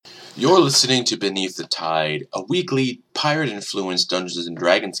You're listening to Beneath the Tide, a weekly pirate-influenced Dungeons &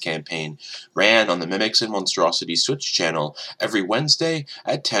 Dragons campaign ran on the Mimics and Monstrosities Twitch channel every Wednesday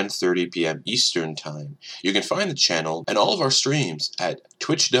at 10:30 p.m. Eastern Time. You can find the channel and all of our streams at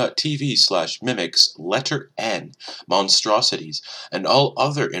twitch.tv/mimics, letter N, Monstrosities, and all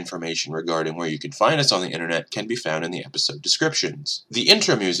other information regarding where you can find us on the internet can be found in the episode descriptions. The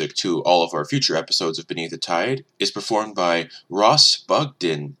intro music to all of our future episodes of Beneath the Tide is performed by Ross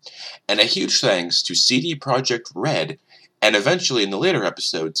Bugden. And a huge thanks to CD Projekt Red, and eventually in the later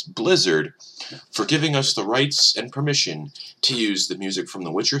episodes, Blizzard, for giving us the rights and permission to use the music from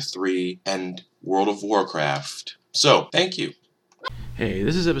The Witcher 3 and World of Warcraft. So, thank you. Hey,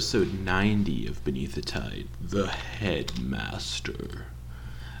 this is episode 90 of Beneath the Tide, The Headmaster.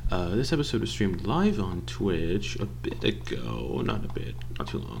 This episode was streamed live on Twitch a bit ago, not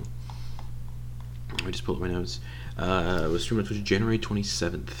too long. Let me just pull up my notes. It was streamed on Twitch January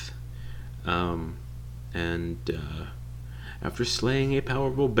 27th. After slaying a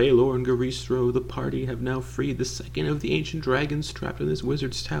powerful Baelor and Garistro, the party have now freed the second of the ancient dragons trapped in this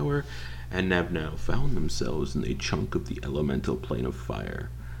wizard's tower, and have now found themselves in a chunk of the elemental plane of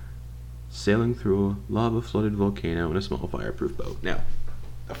fire, sailing through a lava-flooded volcano in a small fireproof boat. Now,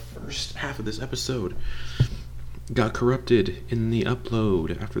 the first half of this episode got corrupted in the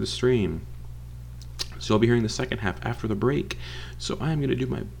upload after the stream, so I'll be hearing the second half after the break. So I'm going to do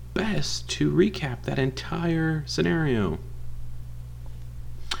my best to recap that entire scenario.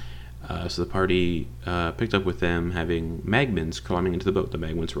 So the party picked up with them having magmins climbing into the boat. The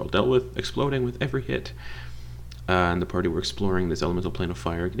magmins were all dealt with, exploding with every hit. And the party were exploring this elemental plane of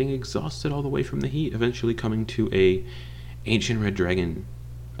fire, getting exhausted all the way from the heat, eventually coming to a ancient red dragon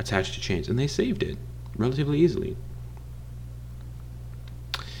attached to chains, and they saved it relatively easily.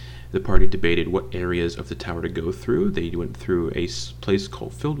 The party debated what areas of the tower to go through. They went through a place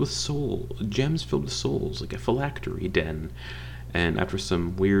filled with gems filled with souls, like a phylactery den. And after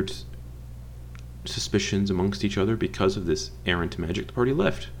some weird suspicions amongst each other because of this errant magic, the party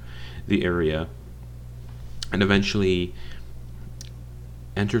left the area and eventually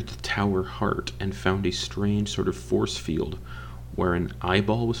entered the tower heart and found a strange sort of force field where an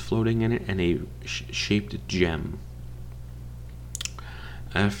eyeball was floating in it and a shaped gem.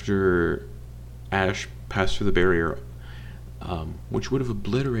 After Ash passed through the barrier, which would have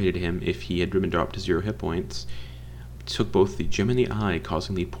obliterated him if he had been dropped to 0 hit points, took both the gem and the eye,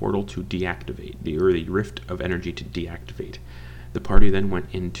 causing the portal to deactivate, the rift of energy to deactivate. The party then went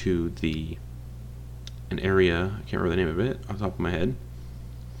into an area, I can't remember the name of it off the top of my head,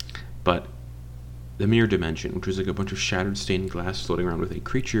 but the mirror dimension, which was like a bunch of shattered stained glass floating around with a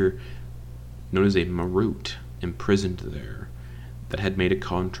creature known as a Marut imprisoned there, that had made a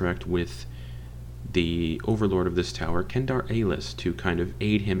contract with the overlord of this tower, Kendar Alis, to kind of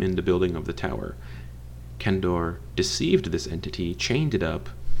aid him in the building of the tower. Kendar deceived this entity, chained it up,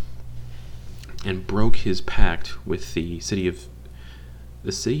 and broke his pact with the city of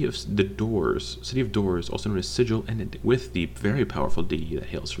Doors, also known as Sigil, and with the very powerful deity that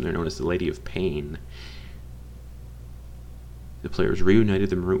hails from there, known as the Lady of Pain. The players reunited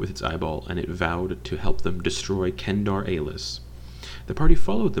the Marut with its eyeball, and it vowed to help them destroy Kendar Alis. The party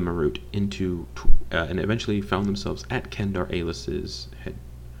followed the Marut into and eventually found themselves at Kendar Alis's head.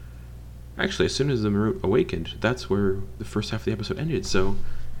 Actually, as soon as the Marut awakened, that's where the first half of the episode ended. So,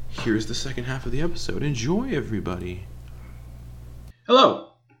 here's the second half of the episode. Enjoy, everybody.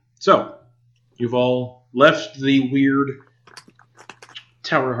 Hello. So, you've all left the weird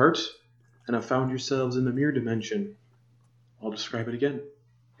Tower Heart and have found yourselves in the mirror dimension. I'll describe it again.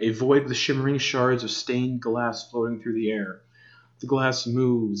 A void with shimmering shards of stained glass floating through the air. The glass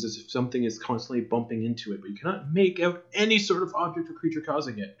moves as if something is constantly bumping into it, but you cannot make out any sort of object or creature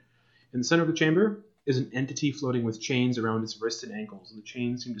causing it. In the center of the chamber is an entity floating with chains around its wrists and ankles, and the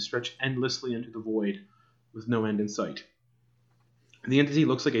chains seem to stretch endlessly into the void, with no end in sight. The entity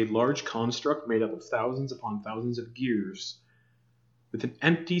looks like a large construct made up of thousands upon thousands of gears, with an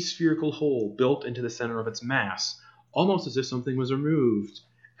empty spherical hole built into the center of its mass, almost as if something was removed.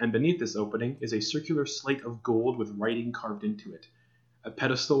 And beneath this opening is a circular slate of gold with writing carved into it. A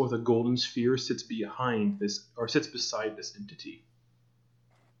pedestal with a golden sphere sits beside this entity.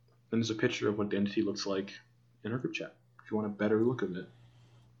 And there's a picture of what the entity looks like in our group chat, if you want a better look of it.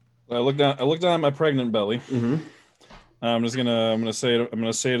 I looked down at my pregnant belly. Mm-hmm. I'm gonna say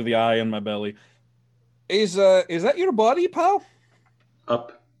to the eye in my belly, is that your body, pal?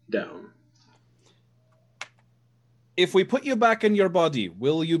 Up, down. If we put you back in your body,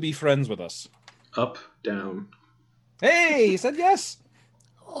 will you be friends with us? Up, down. Hey, he said yes.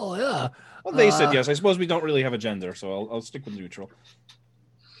 Oh, yeah. Well, they said yes. I suppose we don't really have a gender, so I'll stick with neutral.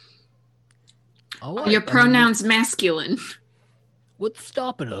 All right. Your I mean, pronoun's masculine. what's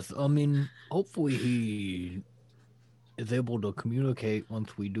stopping us? I mean, hopefully he is able to communicate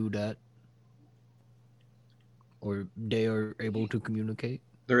once we do that. Or they are able to communicate.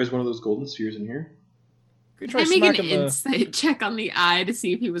 There is one of those golden spheres in here. Can you try I make an smacking the... insight check on the eye to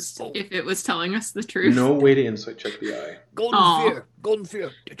see if it was telling us the truth. No way to insight check the eye. Golden Aw. fear. Golden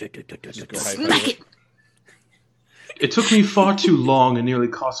fear. Just go high Smack five it. It took me far too long and nearly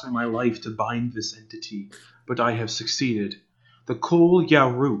cost me my life to bind this entity, but I have succeeded. The Kol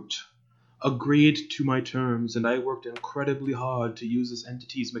Yarut agreed to my terms, and I worked incredibly hard to use this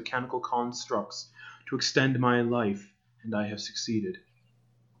entity's mechanical constructs to extend my life, and I have succeeded.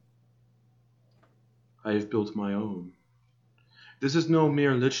 I have built my own. This is no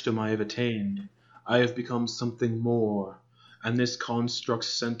mere lichdom I have attained. I have become something more, and this construct's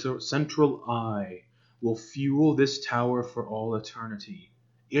central eye will fuel this tower for all eternity.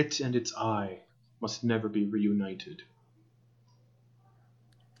 It and its eye must never be reunited.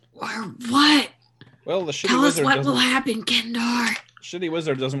 Or what? Well, the shitty Tell us wizard what doesn't... will happen, Kendar. Shitty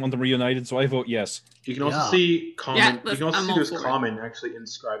wizard doesn't want them reunited, so I vote yes. You can also Yeah. see common. Yeah, you can also I'm see all there's for it. common actually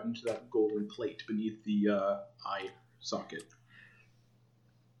inscribed into that golden plate beneath the eye socket.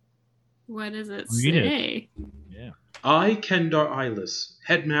 What does it Read it. say? I, Kendar Eyeless,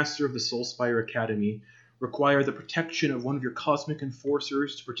 headmaster of the Soulspire Academy, require the protection of one of your cosmic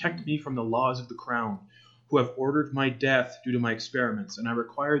enforcers to protect me from the laws of the Crown, who have ordered my death due to my experiments, and I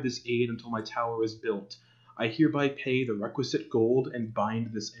require this aid until my tower is built. I hereby pay the requisite gold and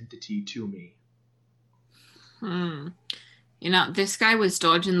bind this entity to me. You know, this guy was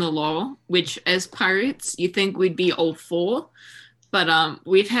dodging the law, which as pirates, you think we'd be all for. But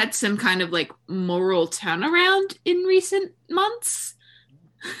we've had some kind of like moral turnaround in recent months.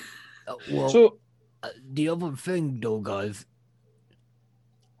 Well, So, the other thing, though, guys,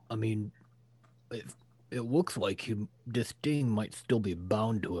 I mean, it looks like this thing might still be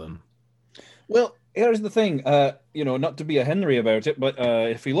bound to him. well, here's the thing. Not to be a Henry about it, but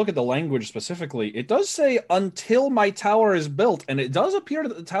if you look at the language specifically, it does say until my tower is built, and it does appear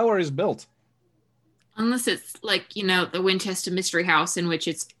that the tower is built. Unless it's like, you know, the Winchester Mystery House in which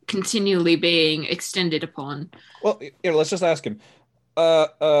it's continually being extended upon. Well, here, let's just ask him.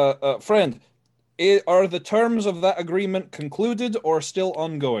 Friend, are the terms of that agreement concluded or still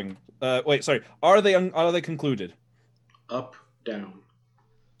ongoing? Wait, sorry. Are they concluded? Up, down,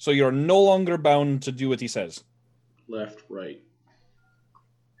 So you're no longer bound to do what he says. left, right.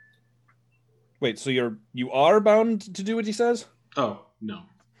 Wait, so you are bound to do what he says? Oh, no.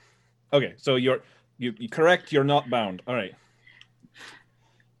 Okay, so you correct. You're not bound. All right.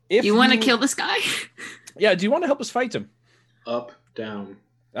 If You want to kill this guy? Yeah. Do you want to help us fight him? Up, down.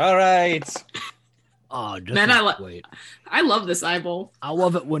 All right. Ah, just Man, wait. I love this eyeball. I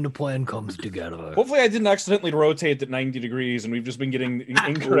love it when the plan comes together. Hopefully, I didn't accidentally rotate at 90 degrees, and we've just been getting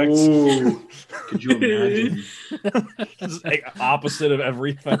incorrect. Ooh, could you imagine? Just, like, opposite of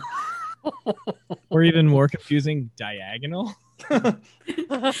everything. Or even more confusing, diagonal.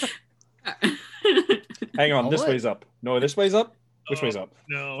 Hang on, this What? way's up. No, this way's up. Which way's up?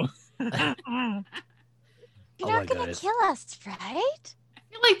 No. You're Oh, not gonna guys. kill us, right?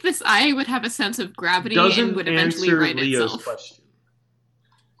 I feel like this eye would have a sense of gravity and Doesn't would eventually answer right Leo's itself. question.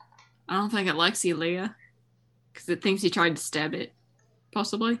 I don't think it likes you, Leah. Because it thinks you tried to stab it.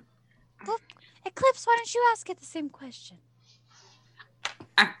 Possibly. Eclipse, why don't you ask it the same question?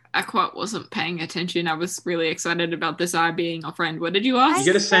 I quite wasn't paying attention. I was really excited about this eye being a friend. What did you ask? You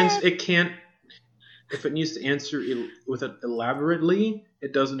get a sense said- it can't. If it needs to answer with it elaborately,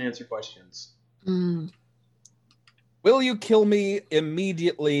 it doesn't answer questions. Will you kill me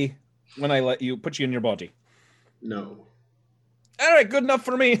immediately when I let you put you in your body? No. All right, good enough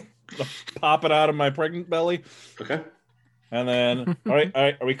for me. Pop it out of my pregnant belly, Okay. and then all right.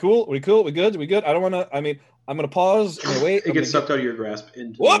 Are we cool? We good? We good? I don't want to. I mean, I'm gonna pause. I'm gonna wait. It gets sucked out of your grasp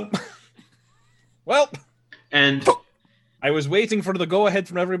into. Whoop. Well, And I was waiting for the go ahead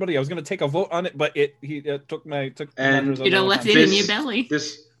from everybody. I was gonna take a vote on it, but he took matters And on You'd have their left own it time. in This- your belly.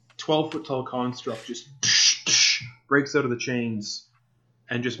 this 12-foot tall construct just breaks out of the chains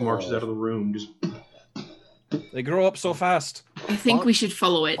and just marches out of the room. Just They grow up so fast. I think we should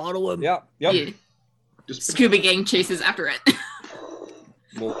follow it. Follow him. Yeah. Yep. Yeah. just Scuba Gang chases after it.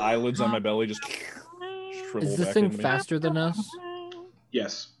 Little eyelids on my belly just shrivel Is this back thing into me. faster than us?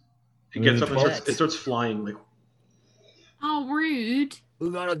 yes. It gets up and What? it starts flying like Oh, rude. We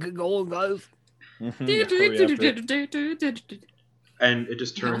gotta get going, guys. Mhm, yeah, hurry after it. and it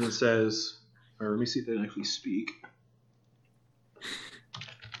just turns and says, or let me see if they can actually speak.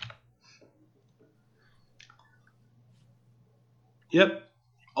 Yep.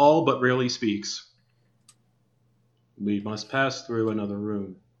 All but rarely speaks. We must pass through another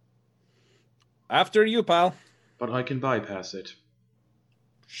room, After you, pal. but I can bypass it.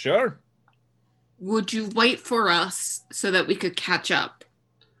 Sure. Would you wait for us so that we could catch up?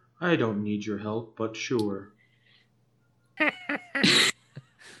 I don't need your help, but sure. And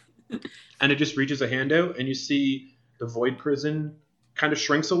it just reaches a hand out, and you see the void prison kind of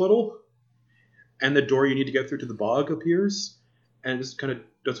shrinks a little, and the door you need to get through to the bog appears, and it just kind of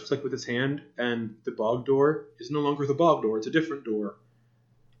does a flick with his hand, and the bog door is no longer the bog door, it's a different door.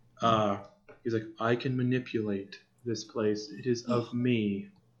 He's like, I can manipulate this place. It is of me.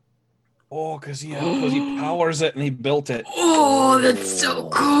 Oh, because he powers it and he built it. Oh, that's so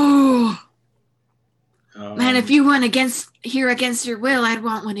cool. Man, if you went against your will, I'd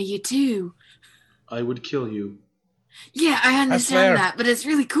want one of you too. I would kill you. Yeah, I fair. understand that, but it's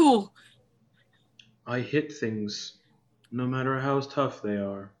really cool. I hit things, no matter how tough they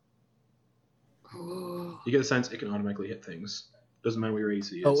are. Oh. You get the sense it can automatically hit things. Doesn't matter what your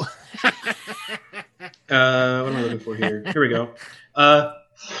AC is. Oh. What am I looking for here? Here we go. A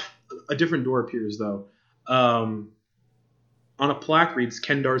different door appears, though. On a plaque reads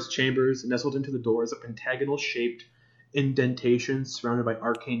Kendar's Chambers. Nestled into the door is a pentagonal-shaped indentation surrounded by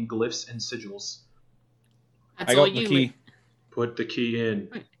arcane glyphs and sigils. That's I all got the you. key. Put the key in.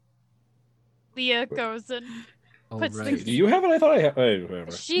 Leah goes and puts right. Do you have it? I thought I had.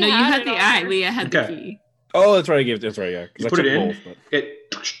 Whatever. she No, you had had it the on eye. her. Leah had Okay. the key. Oh, that's right. I gave it. That's right. Yeah. 'Cause You I put took it in. both, but- It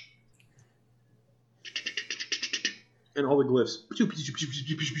and all the glyphs.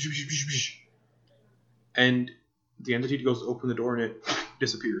 And the entity goes to open the door and it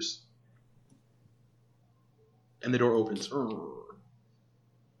disappears. And the door opens.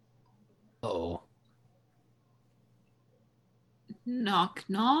 Oh. Knock,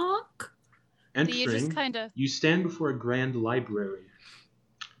 knock. Do you just Entering, kind of... you stand before a grand library.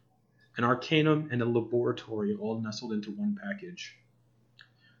 An arcanum and a laboratory all nestled into one package.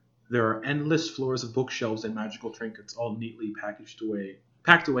 There are endless floors of bookshelves and magical trinkets all neatly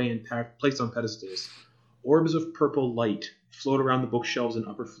packed away and placed on pedestals. Orbs of purple light float around the bookshelves and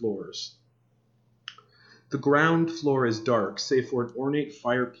upper floors. The ground floor is dark, save for an ornate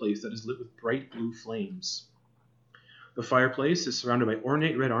fireplace that is lit with bright blue flames. The fireplace is surrounded by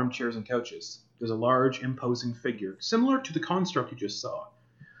ornate red armchairs and couches. There's a large, imposing figure, similar to the construct you just saw,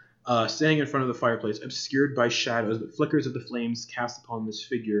 standing in front of the fireplace, obscured by shadows, but flickers of the flames cast upon this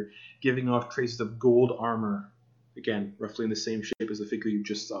figure, giving off traces of gold armor. Again, roughly in the same shape as the figure you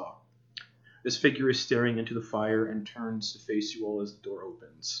just saw. This figure is staring into the fire and turns to face you all as the door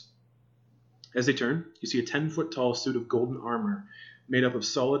opens. As they turn, you see a 10-foot-tall suit of golden armor, made up of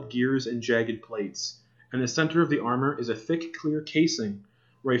solid gears and jagged plates. In the center of the armor is a thick, clear casing,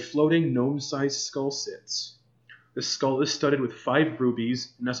 where a floating gnome-sized skull sits. The skull is studded with 5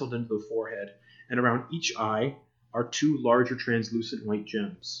 rubies nestled into the forehead, and around each eye are 2 larger translucent white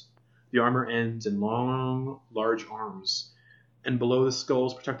gems. The armor ends in long, large arms, and below the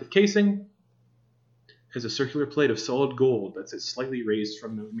skull's protective casing is a circular plate of solid gold that sits slightly raised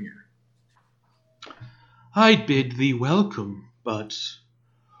from the mirror. I bid thee welcome, but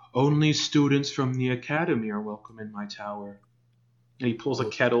only students from the academy are welcome in my tower. And he pulls a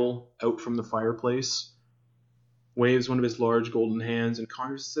kettle out from the fireplace, waves one of his large golden hands, and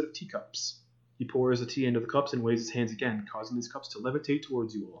conjures a set of teacups. He pours the tea into the cups and waves his hands again, causing these cups to levitate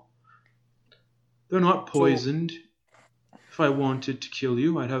towards you all. They're not poisoned. If I wanted to kill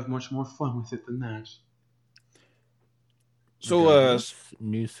you, I'd have much more fun with it than that. So,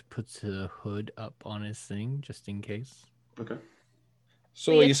 Noose puts a hood up on his thing just in case. Okay.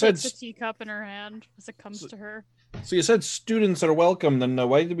 so Leah you said, takes a teacup in her hand as it comes to her. so you said students are welcome. Then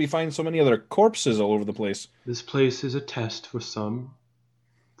why did we find so many other corpses all over the place? This place is a test for some,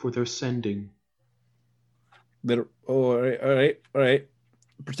 for their sending. All right.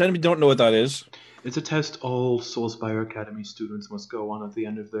 Pretend we don't know what that is. It's a test all Soulspire Academy students must go on at the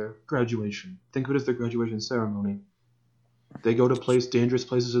end of their graduation. Think of it as their graduation ceremony. They go to dangerous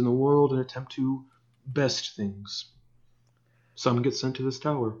places in the world and attempt to best things. Some get sent to this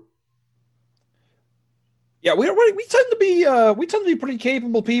tower. Yeah, we tend to be pretty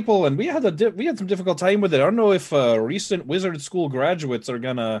capable people, and we had some difficult time with it. I don't know if recent wizard school graduates are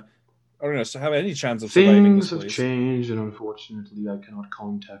gonna have any chance of surviving Things this have place. changed, and unfortunately, I cannot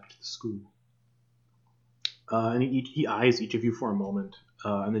contact the school. And he eyes each of you for a moment,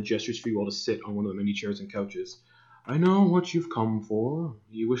 and then gestures for you all to sit on one of the many chairs and couches. I know what you've come for.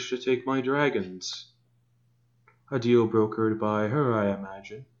 You wish to take my dragons. A deal brokered by her, I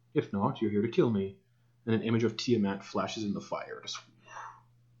imagine. If not, you're here to kill me. And an image of Tiamat flashes in the fire.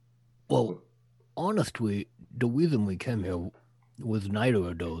 Well, honestly, the reason we came here was neither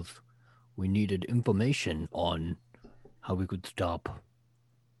of those. We needed information on how we could stop.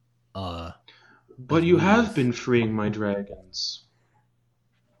 But you have been freeing my dragons,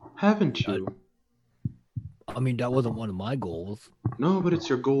 haven't you? I mean, that wasn't one of my goals. No, but it's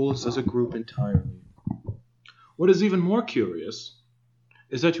your goals as a group entirely. What is even more curious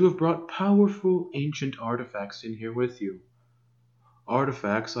is that you have brought powerful ancient artifacts in here with you.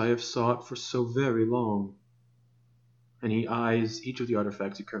 Artifacts I have sought for so very long. And he eyes each of the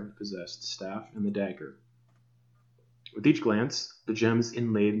artifacts you currently possess, the staff and the dagger. With each glance, the gems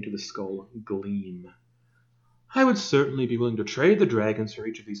inlaid into the skull gleam. I would certainly be willing to trade the dragons for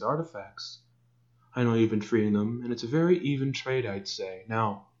each of these artifacts. I know you've been freeing them, and it's a very even trade, I'd say.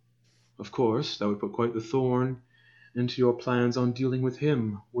 Now, of course, that would put quite the thorn into your plans on dealing with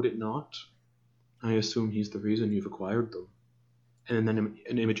him, would it not? I assume he's the reason you've acquired them. And then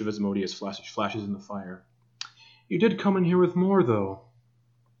an image of Asmodeus flashes in the fire. You did come in here with more, though.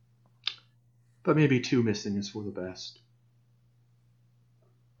 But maybe 2 missing is for the best.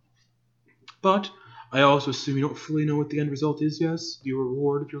 But I also assume you don't fully know what the end result is, yes? The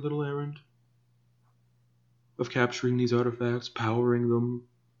reward of your little errand? Of capturing these artifacts, powering them.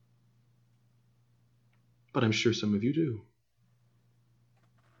 But I'm sure some of you do.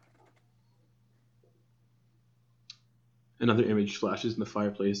 Another image flashes in the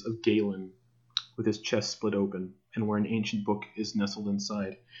fireplace of Galen, with his chest split open, and where an ancient book is nestled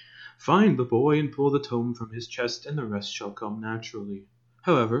inside. Find the boy and pull the tome from his chest, and the rest shall come naturally.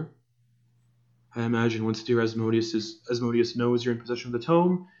 However, I imagine once dear Asmodeus knows you're in possession of the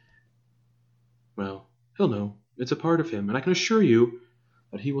tome, well, he'll know. It's a part of him, and I can assure you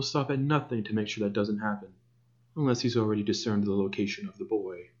that he will stop at nothing to make sure that doesn't happen, unless he's already discerned the location of the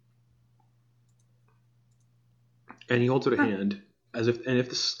boy. And he holds out a hand, and if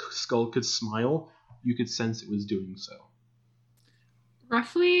the skull could smile, you could sense it was doing so.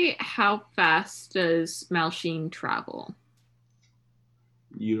 Roughly how fast does Malsheen travel?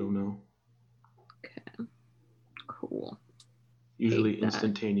 You don't know. Okay. Cool. Usually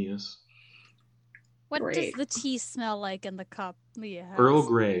instantaneous. What Great. does the tea smell like in the cup Leah has? Earl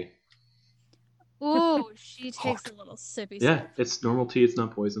Grey. Ooh, she takes a little sippy Yeah, sip. it's normal tea, it's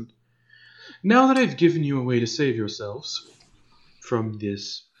not poisoned. Now that I've given you a way to save yourselves from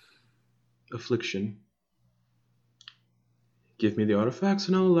this affliction, give me the artifacts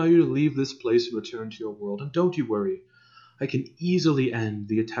and I'll allow you to leave this place and return to your world. And don't you worry, I can easily end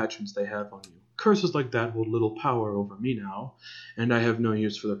the attachments they have on you. Curses like that hold little power over me now, and I have no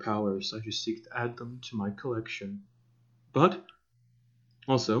use for their powers. I just seek to add them to my collection. But,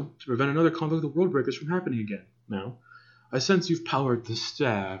 also, to prevent another conflict of the World Breakers from happening again. Now, I sense you've powered the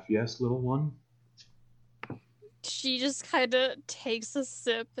staff, yes, little one? She just kind of takes a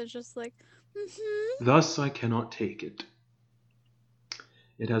sip and just like, Thus I cannot take it.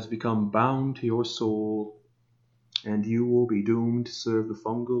 It has become bound to your soul, and you will be doomed to serve the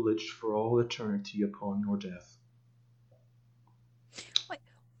fungal lich for all eternity upon your death. Wait,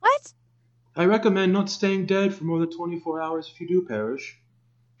 what? I recommend not staying dead for more than 24 hours if you do perish,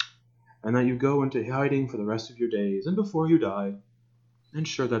 and that you go into hiding for the rest of your days, and before you die,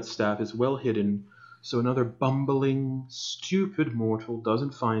 ensure that staff is well hidden so another bumbling, stupid mortal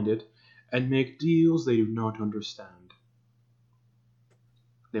doesn't find it and make deals they do not understand.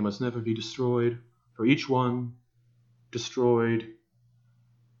 They must never be destroyed, for each one destroyed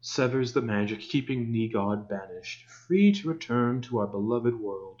severs the magic keeping the god banished, free to return to our beloved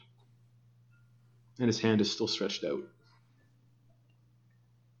world. And his hand is still stretched out.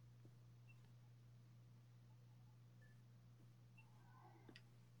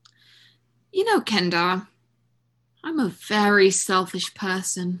 You know, Kendar, I'm a very selfish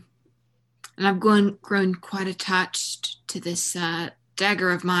person, and I've grown quite attached to this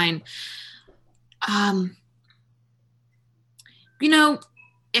dagger of mine. You know,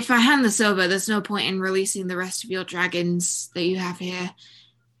 if I hand this over, there's no point in releasing the rest of your dragons that you have here.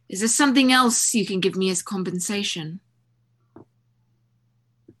 Is there something else you can give me as compensation?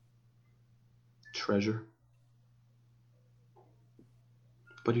 Treasure.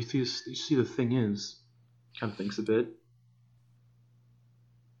 But you see the thing is, kind of thinks a bit.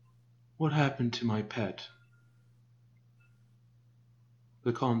 What happened to my pet?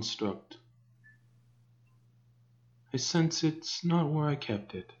 The construct. I sense it's not where I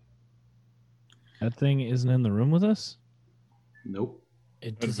kept it. That thing isn't in the room with us? Nope.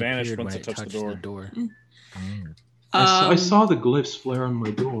 It vanished disappeared once when it touched the touched door. the door. I saw the glyphs flare on my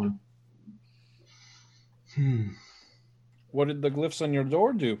door. What did the glyphs on your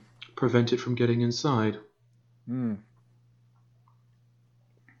door do? Prevent it from getting inside.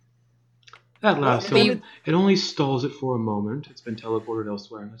 That lasts. It only stalls it for a moment. It's been teleported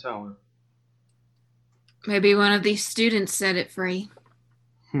elsewhere in the tower. Maybe one of these students set it free.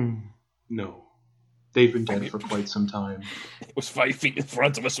 No. They've been dead for quite some time. It was 5 feet in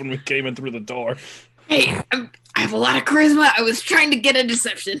front of us when we came in through the door. Hey, I have a lot of charisma. I was trying to get a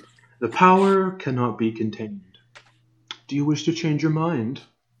deception. The power cannot be contained. Do you wish to change your mind?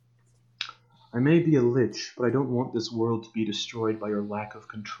 I may be a lich, but I don't want this world to be destroyed by your lack of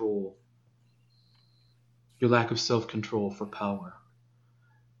control. Your lack of self-control for power.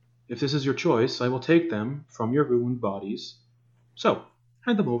 If this is your choice, I will take them from your ruined bodies. So,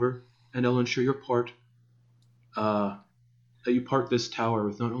 hand them over, and I'll ensure that you part this tower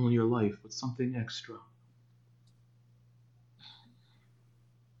with not only your life, but something extra.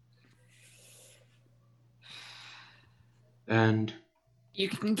 And you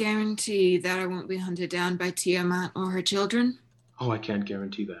can guarantee that I won't be hunted down by Tiamat or her children? Oh, I can't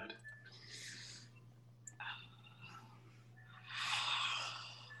guarantee that.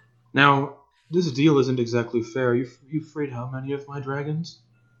 Now, this deal isn't exactly fair. You freed how many of my dragons?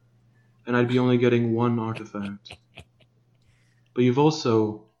 And I'd be only getting one artifact. But you've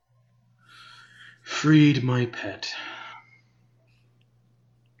also freed my pet.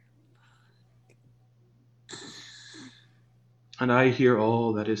 And I hear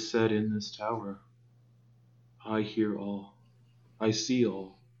all that is said in this tower. I hear all. I see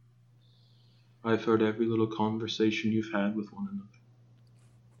all. I've heard every little conversation you've had with one another.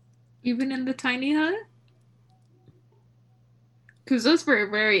 Even in the tiny hut? Because those were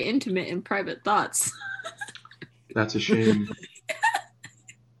very intimate and private thoughts. That's a shame.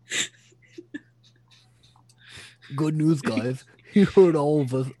 Good news, guys. He heard all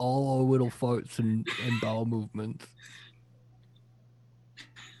of us, all our little farts and bowel movements.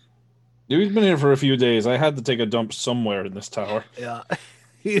 He's been here for a few days. I had to take a dump somewhere in this tower. Yeah,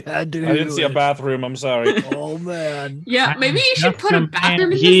 he had to. I didn't see a bathroom. I'm sorry. Oh man. Yeah, maybe you should put a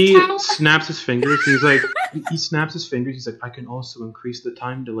bathroom in He this tower. snaps his fingers. He's like, he snaps his fingers. He's like, I can also increase the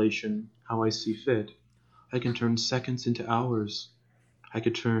time dilation how I see fit. I can turn seconds into hours. I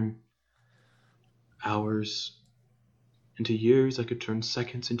could turn hours into years. I could turn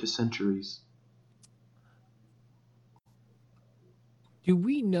seconds into centuries. Do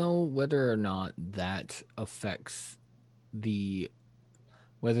we know whether or not that affects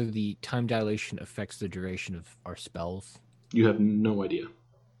whether the time dilation affects the duration of our spells? You have no idea.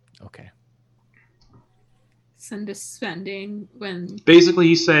 Okay. Send a spending when... Basically,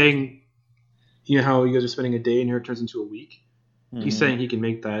 he's saying, you know how you guys are spending a day and here it turns into a week? Mm-hmm. He's saying he can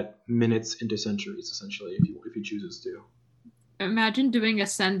make that minutes into centuries, essentially, if he chooses to. Imagine doing a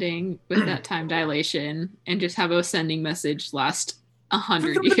sending with that time dilation and just have a sending message last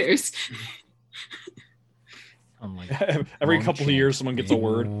 100 years. Every couple of years, someone gets a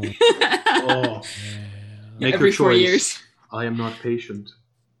word. Oh. Make every your choice. 4 years. I am not patient.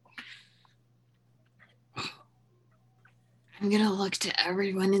 I'm gonna look to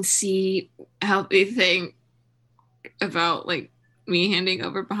everyone and see how they think about me handing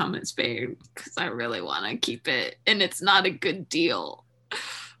over Bahamut's Bane, because I really want to keep it, and it's not a good deal.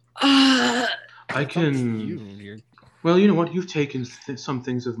 I can. Well, you know what? You've taken some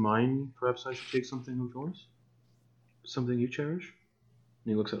things of mine. Perhaps I should take something of yours? Something you cherish?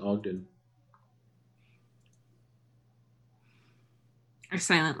 And he looks at Ogden. I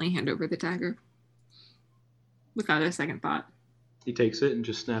silently hand over the dagger. Without a second thought. He takes it and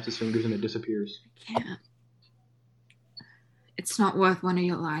just snaps his fingers and it disappears. I can't. It's not worth one of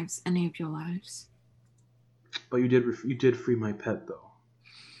your lives, any of your lives. But you did free my pet, though.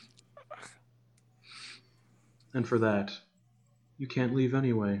 And for that, you can't leave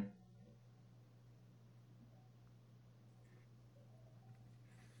anyway.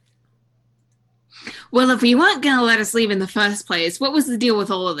 Well, if you weren't going to let us leave in the first place, what was the deal with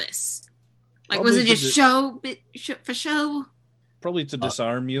all of this? Was it just show for show? Probably to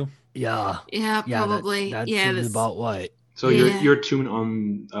disarm you. Yeah. Yeah, probably. That yeah, seems about right. So your tune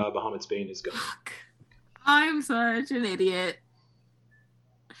on Bahamut's Bane is gone. Fuck. I'm such an idiot.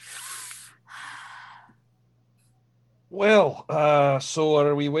 Well, so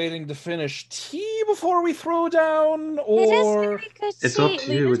are we waiting to finish tea before we throw down, or It is very good it's tea. up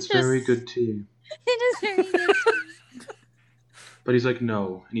to you. It's very good tea. It is very good tea. But he's like,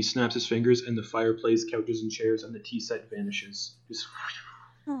 no, and he snaps his fingers, and the fireplace, couches, and chairs, and the tea set vanishes. Just.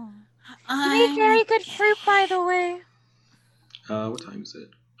 Oh. You made very good fruit, by the way. What time is it?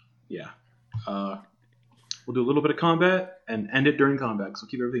 Yeah. We'll do a little bit of combat and end it during combat, so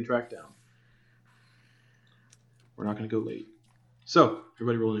keep everything tracked down. We're not going to go late. So,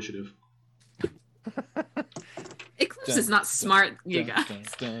 everybody roll initiative. Eclipse is not smart, you guys.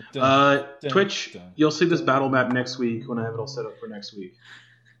 Twitch, you'll see this battle map next week when I have it all set up for next week.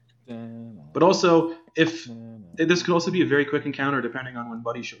 But also, If this could also be a very quick encounter, depending on when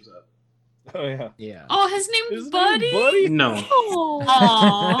Buddy shows up. Oh yeah. Yeah. Oh, his name's Buddy. Buddy? No,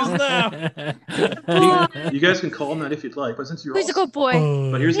 Aw. you guys can call him that if you'd like, but since you're Who's a all, good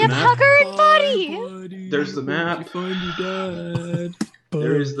boy? but here's We the have map. Hugger and Buddy. There's the map. Find your dad.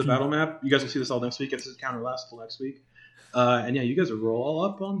 There is the battle map. You guys will see this all next week. If this encounter lasts till next week. And yeah, you guys will roll all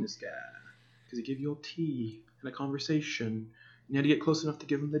up on this guy because he gave you all tea and a conversation. You had to get close enough to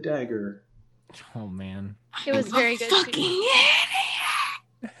give him the dagger. Oh man. It was very good. Fucking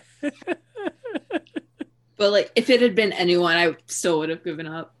idiot. But like, if it had been anyone, I still would have given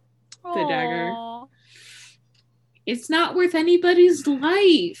up the dagger. Aw. It's not worth anybody's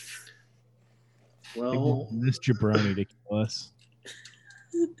life. Well, This jabroni to kill us.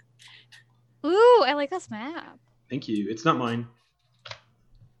 Ooh, I like this map. thank you. It's not mine.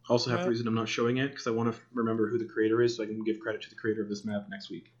 Also, have the reason I'm not showing it because I want to remember who the creator is, so I can give credit to the creator of this map next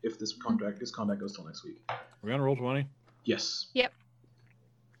week. If this combat goes till next week. We're gonna roll 20. Yes. I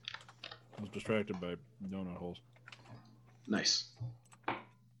was distracted by donut holes. Nice.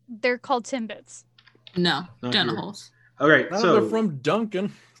 They're called Timbits. No, Not donut here. holes. All right. Now So they're from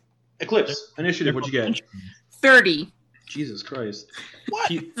Duncan. Eclipse initiative. What'd you get? 30. Jesus Christ. What?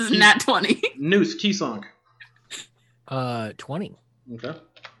 Key, This is not 20. Noose. Key song. 20. Okay.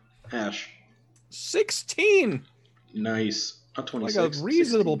 Ash. 16. Nice. Not 26. Like a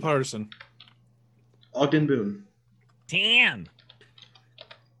reasonable 16. person. Ogden Boone. 10.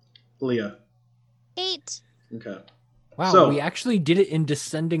 Leah. 8. Okay. Wow, So- we actually did it in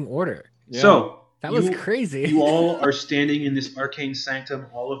descending order. Yeah. So That was you- crazy. You all are standing in this arcane sanctum,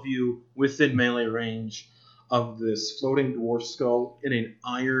 all of you within melee range of this floating dwarf skull in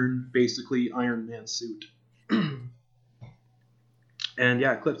an basically Iron Man suit. And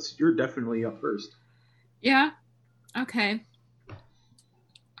yeah, Eclipse, you're definitely up first. Yeah. Okay.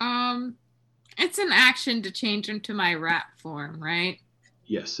 It's an action to change into my rat form, right?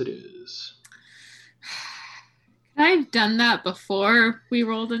 Yes, it is. I've done that before we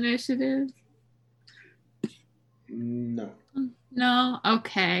rolled initiative. No. No?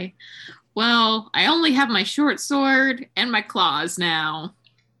 Okay. Well, I only have my short sword and my claws now.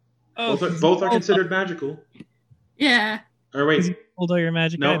 Both are considered magical. Yeah. Or wait, Hold all your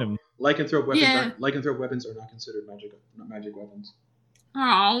magic no. item. Lycanthrope weapons. Yeah. Lycanthrope weapons are not considered magic weapons.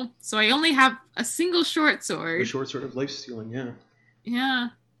 Oh, so I only have a single short The sword. short sword of life stealing. Yeah. Yeah.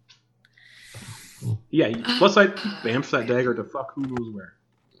 Yeah. Plus, I bamf that dagger to fuck who knows where.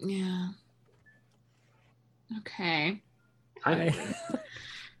 Yeah. Okay. I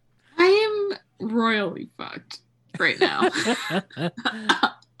I am royally fucked right now.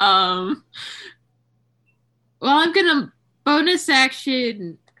 Well, I'm gonna bonus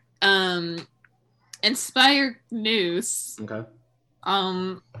action inspire Noose. Okay.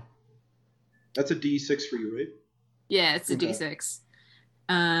 That's a D6 for you, right? Yeah, it's a Okay. D6.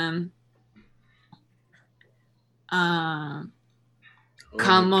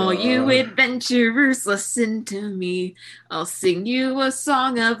 Come all you adventurers, listen to me. I'll sing you a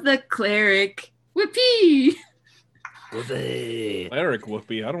song of the cleric. Whoopee! Eric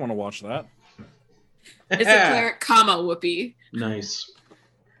Whoopi. I don't want to watch that. It's a cleric, comma, whoopee. Nice.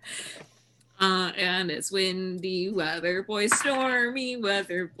 And it's windy weather, boys, stormy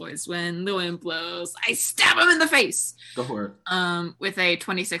weather, boys, when the wind blows. I stab him in the face! Go for it. With a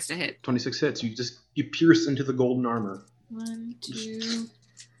 26 to hit. 26 hits. You pierce into the golden armor. 1, 2,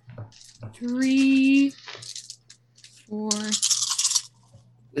 3, 4.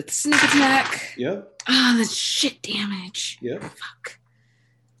 With sneak attack. Yep. Ah, that's shit damage. Yep. Fuck.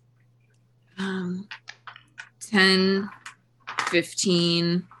 10,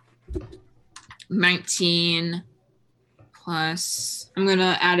 15, 19, plus, I'm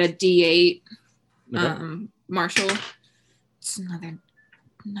gonna add a D8. Okay. Marshall. It's another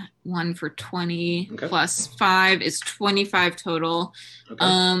 1 for 20, Okay. plus 5 is 25 total. Okay.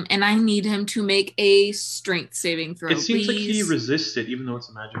 And I need him to make a strength saving throw. It seems like he please. resists it, even though it's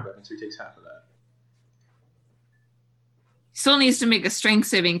a magic weapon, so he takes half of that. Still needs to make a strength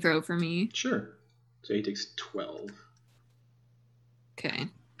saving throw for me. Sure. So he takes 12. Okay.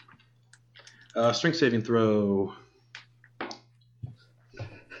 Strength saving throw.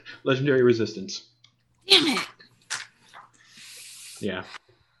 Legendary resistance. Damn it! Yeah.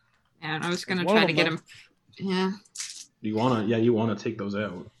 And I was gonna One try of to them, get him. Yeah. You wanna take those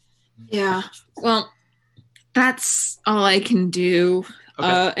out. Yeah. Well, that's all I can do.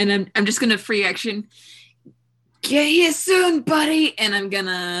 Okay. And I'm just gonna free action. Get here soon, buddy. And I'm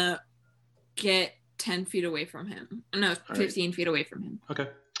gonna get 10 feet away from him. No, 15 feet away from him. Okay.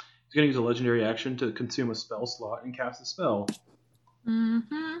 He's gonna use a legendary action to consume a spell slot and cast a spell.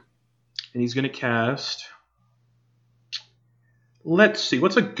 Mm-hmm. And he's going to cast... Let's see,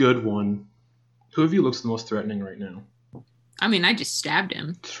 what's a good one? Who of you looks the most threatening right now? I mean, I just stabbed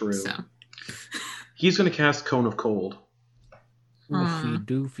him. True. So. He's going to cast Cone of Cold. Oofy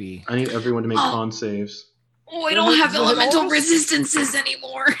doofy. I need everyone to make con saves. Oh, I don't have Does it hit all elemental of us? resistances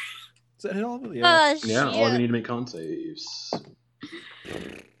anymore. Is that hit all of it? Yeah. Yeah, all of you shit. need to make con saves.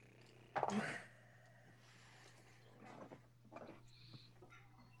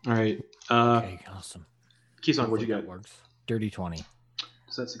 Alright, Okay, awesome. Kisong, what'd you Hopefully get? that works. Dirty 20.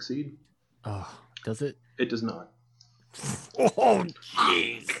 Does that succeed? Oh, does it? It does not. Oh,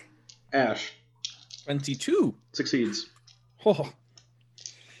 Ash 22. succeeds. Oh.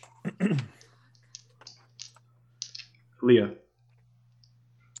 Leah,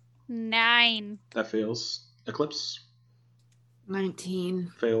 9. that fails. Eclipse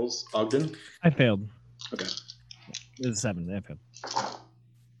 19. fails. Ogden, I failed. okay. It was 7. I failed.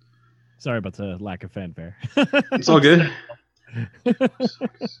 Sorry about the lack of fanfare. It's all good.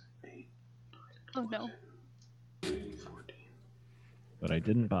 Oh no. But I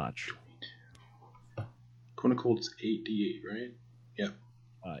didn't botch. Cone of Cold's 8d8, right?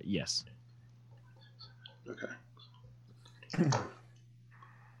 Yes. Okay.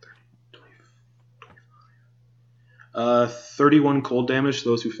 31 cold damage to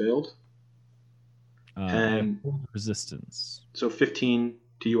those who failed. I have And- resistance. So 15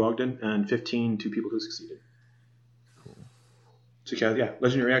 to you, Ogden, and 15 to people who succeeded. Cool. So yeah,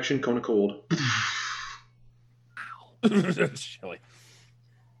 legendary action, Cone of Cold. Chilly.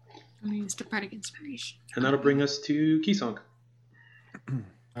 I'm going to use Bardic Inspiration. And that'll bring us to Kisong.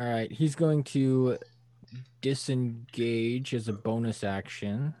 All right, he's going to disengage as a bonus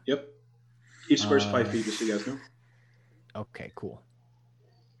action. Yep. Each square's 5 feet, just so you guys know. Okay, cool.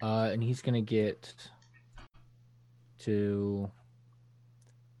 And he's gonna get to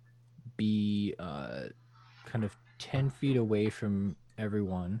be kind of 10 feet away from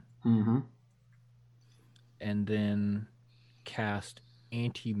everyone, Mm-hmm. and then cast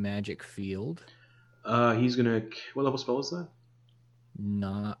anti-magic field. He's gonna... What level spell is that?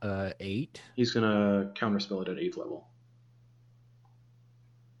 Not 8. He's gonna counterspell it at 8th level.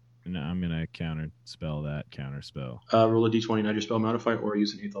 No, I'm gonna counter spell that counter spell. Roll a d20 and add your spell modifier, or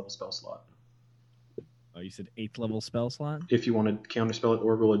use an 8th level spell slot. Oh, you said 8th level spell slot? If you want to counterspell it,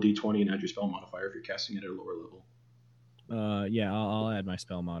 or roll a d20 and add your spell modifier if you're casting it at a lower level. Yeah, I'll add my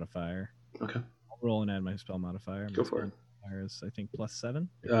spell modifier. Okay. I'll roll and add my spell modifier. Go My for spell it. Modifier is, I think, +7.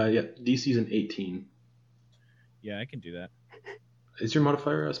 Yeah, DC's an 18. Yeah, I can do that. Is your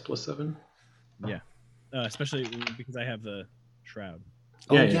modifier as +7? Especially because I have the shroud.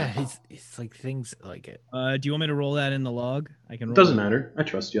 Oh Yeah, yeah, yeah. it's like things like it. Do you want me to roll that in the log? I can. Roll Doesn't it. matter. I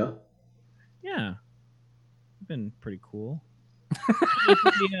trust you. Yeah, you've been pretty cool.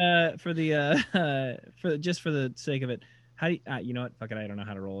 for the sake of it, how do you know what? Fuck it, I don't know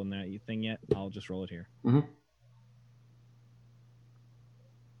how to roll in that thing yet. I'll just roll it here. Mhm.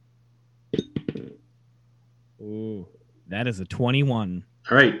 Ooh, that is a 21.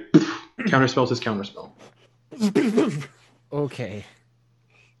 All right. Counterspell says counterspell. Okay.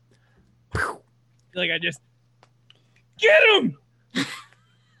 Like I just get him.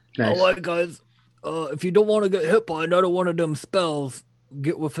 Nice. All right, guys. If you don't want to get hit by another one of them spells,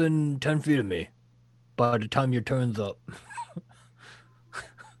 get within 10 feet of me by the time your turn's up.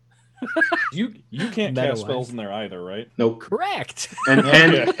 You can't Meta-wise. cast spells in there either, right? Nope. Correct. And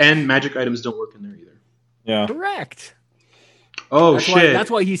Okay. and magic items don't work in there either. Yeah. Correct. Oh That's shit! why, that's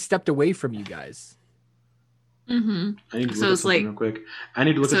why he stepped away from you guys. Mm-hmm. I need to So look at it's something like- real quick. I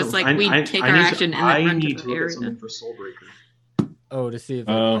need to look so at it's something. like we I take I our need action to, and then I run to need the to look area. at something for Soulbreaker Oh, to see if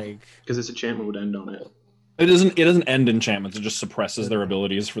it, Oh. like... because its enchantment would end on it. It doesn't end enchantments. It just suppresses their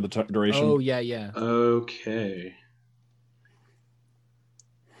abilities for the duration. Oh, yeah. Okay.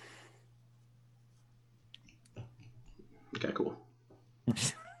 Okay, cool.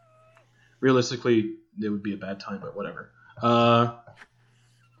 Realistically, it would be a bad time, but whatever.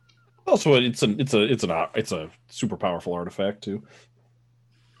 Also, it's a super powerful artifact too.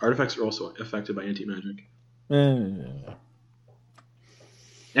 Artifacts are also affected by anti-magic. Eh.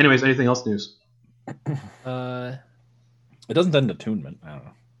 Anyways, anything else news? It doesn't end attunement. I don't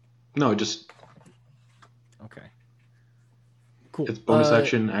know. No, just Okay. Cool. it's bonus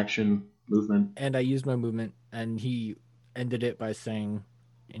action, movement. And I used my movement, and he ended it by saying,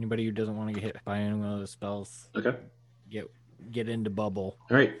 anybody who doesn't want to get hit by any one of the spells, Okay. get into bubble.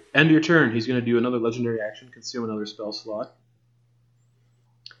 All right. End of your turn. He's going to do another legendary action, consume another spell slot,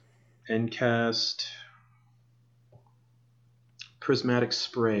 and cast Prismatic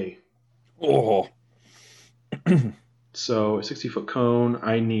Spray. Oh, So, a 60-foot cone.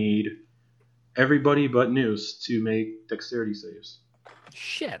 I need everybody but Noose to make dexterity saves.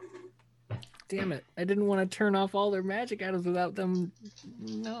 Shit. Damn it. I didn't want to turn off all their magic items without them.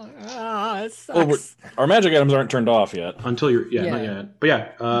 No. It Well, sucks. our magic items aren't turned off yet. Until you're... Yeah, not Yeah. yet. But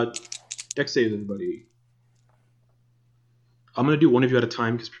yeah, dex saves, everybody. I'm going to do one of you at a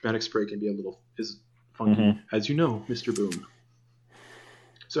time because Prismatic Spray can be a little... is funky. As you know, Mr. Boom.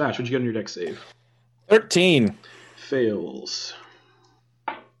 So Ash, what'd you get on your dex save? 13. Fails.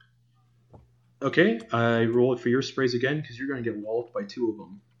 Okay, I roll it for your sprays again because you're going to get walloped by 2 of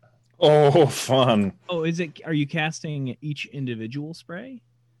them. Oh, fun. Oh, is it? Are you casting each individual spray?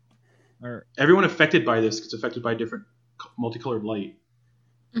 Or Everyone affected by this gets affected by different multicolored light.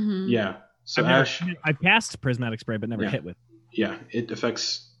 Mhm. Yeah. So I've Ash, I passed prismatic spray, but never Yeah. hit with. yeah, it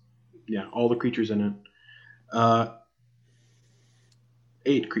affects all the creatures in it.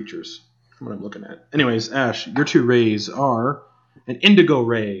 8 creatures from what I'm looking at. Anyways, Ash, your 2 rays are an indigo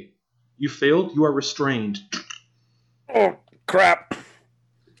ray. You failed. You are restrained, Oh, crap.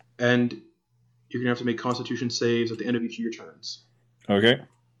 and you're gonna have to make Constitution saves at the end of each of your turns. Okay. And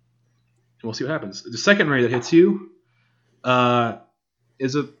we'll see what happens. The second ray that hits you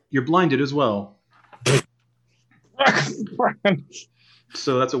you're blinded as well.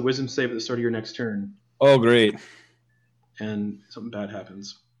 So that's a wisdom save at the start of your next turn, Oh, great. and something bad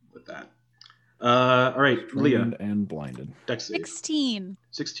happens with that. All right, Leah, Trained and blinded. dex save. 16.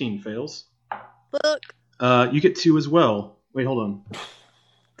 16 fails. Look. You get 2 as well. Wait, hold on.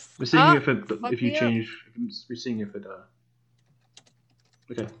 We're seeing Ah, if fuck if you me up. change. We're seeing if it.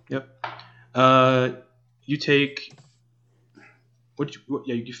 Okay. Yep. You take.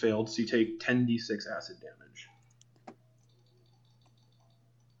 You failed. So you take 10d6 acid damage.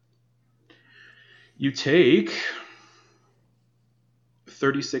 You take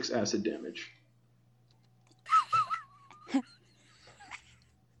 36 acid damage.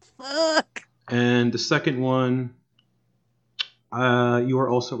 Fuck. And the second one, you are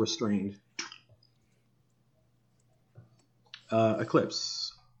also restrained.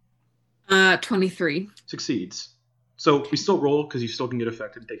 Eclipse 23. succeeds. So we still roll because you still can get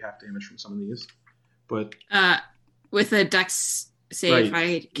affected and take half damage from some of these. But With a dex save,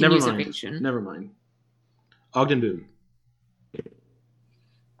 Right. I can never use mind. evasion. Never mind. Ogden Boone.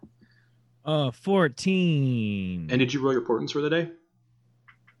 14. And did you roll your portents for the day?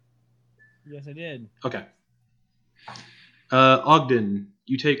 Yes, I did. Okay. Ogden,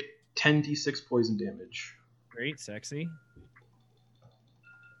 you take 10d6 poison damage. Great, sexy.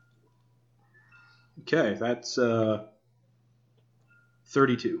 Okay, that's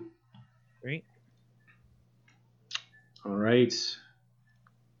 32. Great. All right.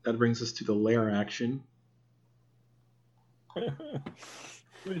 That brings us to the lair action.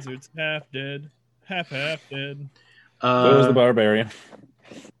 Wizard's half dead. Half dead. So is the barbarian.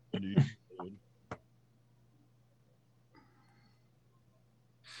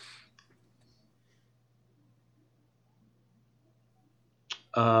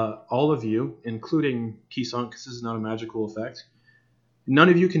 All of you, including Kisan, because this is not a magical effect, none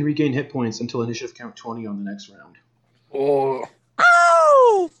of you can regain hit points until initiative count 20 on the next round. Oh.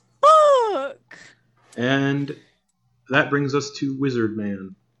 Oh, fuck. And that brings us to Wizard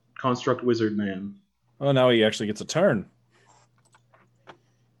Man. Construct Wizard Man. Oh, now he actually gets a turn.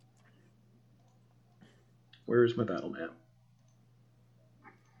 Where's my battle map?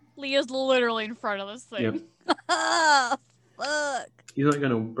 Leah's literally in front of this thing. Yep. Ah, fuck. He's not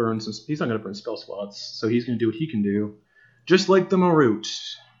gonna burn spell slots, so he's gonna do what he can do. Just like the Marut.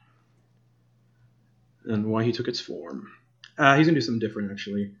 And why he took its form. He's gonna do something different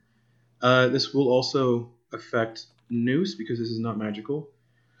actually. This will also affect Noose because this is not magical.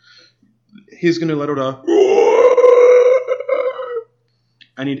 He's gonna let out a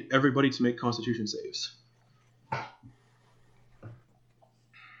I need everybody to make Constitution saves.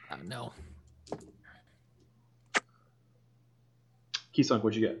 No. Kisan,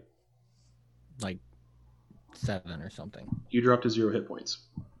 what'd you get? Like 7 or something. You dropped to 0 hit points.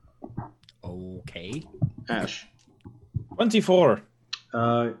 Okay. Ash, 24.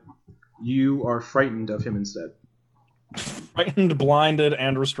 you are frightened of him instead. Frightened, blinded,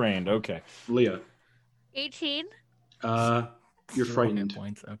 and restrained. Okay. Leah, 18. you're 0 frightened. hit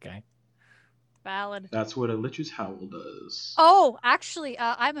points. Okay. Valid. That's what a Lich's Howl does. Oh, actually,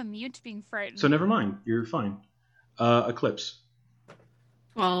 I'm immune to being frightened. So never mind. You're fine. Eclipse,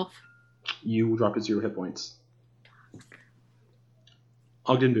 12. you drop to 0 hit points.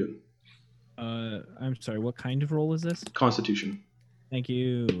 Ogden Boone, I'm sorry, what kind of roll is this? Constitution, Thank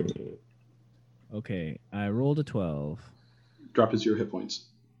you. Okay, I rolled a 12. drop to 0 hit points.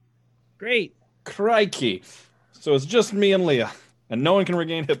 Great. Crikey. So it's just me and Leah. And no one can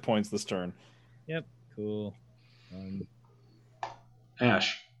regain hit points this turn. Yep. Cool.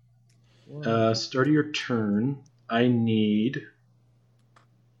 Ash, Whoa. start of your turn. I need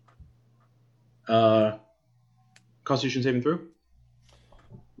Constitution saving throw.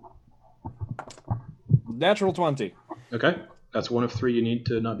 Natural 20. Okay, that's one of 3 you need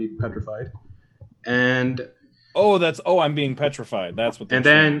to not be petrified. And I'm being petrified. That's what. and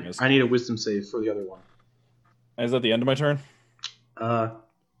then I need a Wisdom save for the other one. Is that the end of my turn?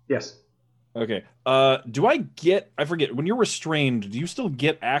 Yes. Okay. Do I get? I forget. When you're restrained, do you still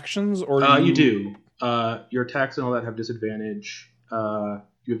get actions, or You do. Your attacks and all that have disadvantage.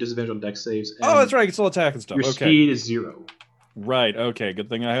 You have disadvantage on dex saves. And that's right. I can still attack and stuff. Your Okay. speed is 0. Right. Okay. Good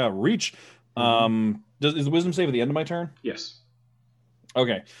thing I have reach. Is the wisdom save at the end of my turn? Yes.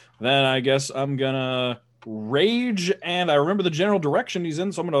 Okay. Then I guess I'm gonna rage, and I remember the general direction he's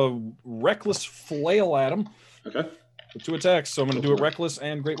in, so I'm gonna reckless flail at him. Okay. With 2 attacks, so I'm gonna do it reckless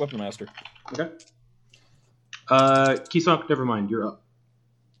and great weapon master. Okay. Kisok, never mind. You're up.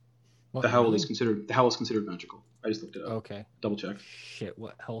 What, The howl really? is considered magical. I just looked it up. Okay. Double checked. Shit,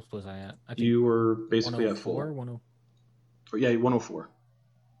 what health was I at? I think You were basically at 104? 4. Yeah, 104.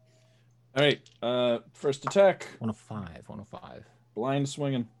 All right. First attack. 105. Blind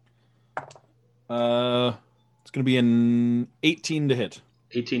swinging. It's gonna be an 18 to hit.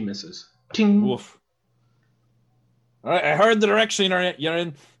 18 misses. Ting. Woof. All right. I heard the direction you're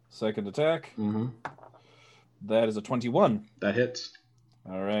in. Second attack. Mm-hmm. That is a 21. That hits.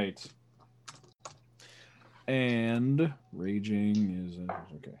 All right. And raging is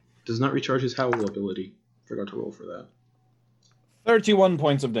okay. Does not recharge his howl ability. Forgot to roll for that. 31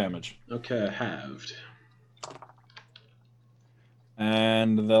 points of damage. Okay, halved.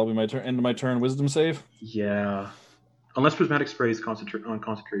 And that'll be my turn. End of my turn. Wisdom save. Yeah. Unless Prismatic Spray is on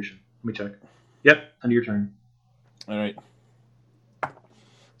concentration. Let me check. Yep, end of your turn. All right.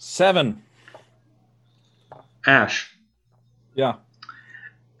 7. Ash. Yeah.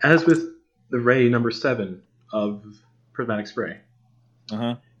 As with the ray number 7 of Prismatic Spray,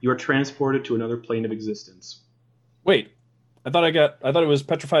 you are transported to another plane of existence. Wait. I thought it was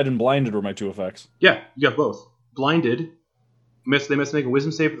petrified and blinded were my 2 effects. Yeah, you got both. Blinded. They must make a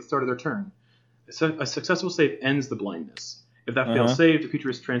wisdom save at the start of their turn. A successful save ends the blindness. If that fails save, the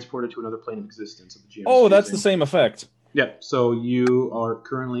creature is transported to another plane of existence of the GM. Oh, that's the same effect. Yeah, so you are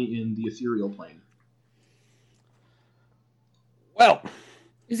currently in the ethereal plane. Well.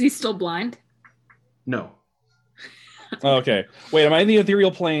 Is he still blind? No. Okay. Wait, am I in the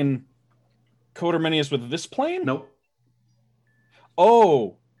ethereal plane coterminous with this plane? Nope.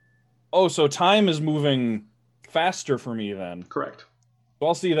 Oh, so time is moving faster for me then. Correct. So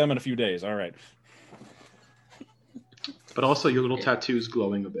I'll see them in a few days. All right. But also your little tattoo's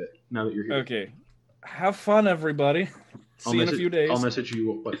glowing a bit now that you're here. Okay. Have fun, everybody. See you in a few days. I'll message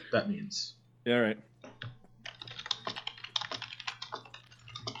you what that means. Yeah, all right.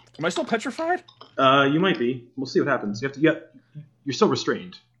 Am I still petrified? You might be. We'll see what happens. You're still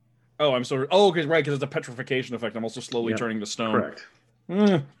restrained. Oh, I'm so. Oh, because it's a petrification effect. I'm also slowly turning to stone. Correct.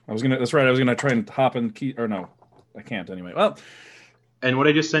 That's right. I was gonna try and hop and key. Or no, I can't anyway. Well. And what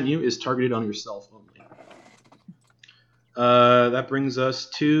I just sent you is targeted on yourself only. That brings us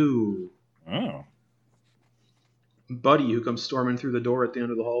to Buddy, who comes storming through the door at the end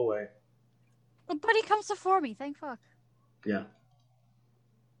of the hallway. Oh, Buddy comes before me. Thank fuck. Yeah.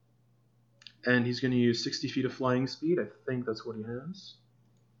 And he's going to use 60 feet of flying speed. I think that's what he has.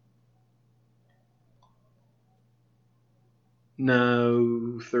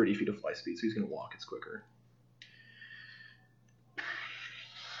 No, 30 feet of fly speed, so he's going to walk. It's quicker.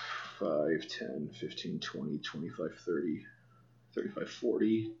 5, 10, 15, 20, 25, 30, 35,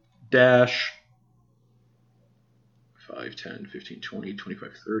 40. Dash. 5, 10, 15, 20,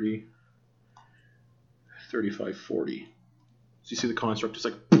 25, 30, 35, 40. So you see the construct just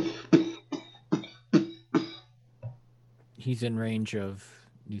like... He's in range of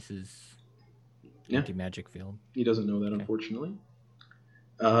Lisa's anti-magic field. He doesn't know that, unfortunately.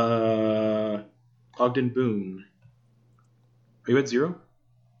 Ogden Boone. Are you at 0?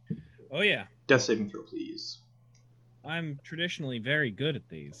 Oh, yeah. Death saving throw, please. I'm traditionally very good at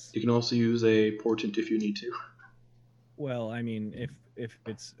these. You can also use a portent if you need to. Well, I mean, if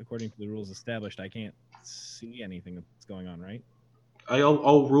it's according to the rules established, I can't see anything that's going on, right?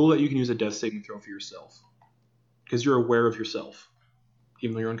 I'll rule that you can use a death saving throw for yourself. Because you're aware of yourself.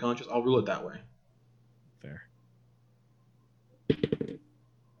 Even though you're unconscious, I'll rule it that way. Fair.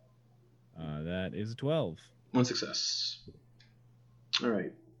 That is a 12. 1 success.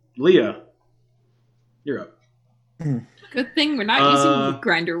 Alright. Leah, you're up. Good thing we're not using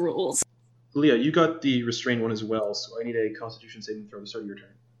grinder rules. Leah, you got the restrained one as well, so I need a Constitution saving throw at the start of your turn.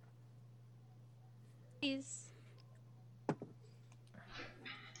 is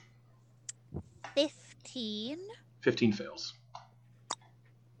 15. 15 fails.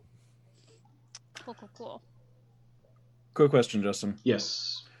 Cool. Quick question, Justin.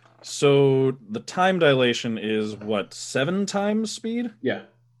 Yes. So the time dilation is what, 7 times speed? Yeah.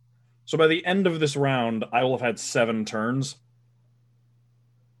 So by the end of this round, I will have had 7 turns.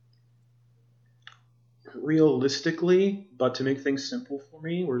 Realistically, but to make things simple for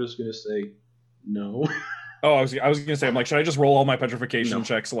me, we're just gonna say no. Oh, I was gonna say, I'm like, should I just roll all my petrification No.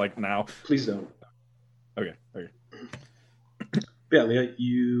 checks like now? Please don't. Okay. Yeah, Leah,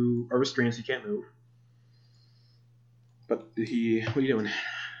 you are restrained, so you can't move. But what are you doing?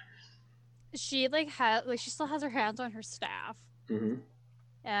 She she still has her hands on her staff, Mm-hmm.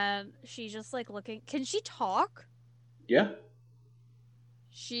 and she's just like looking. Can she talk? Yeah.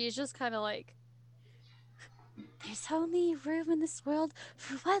 She's just kind of like, there's only room in this world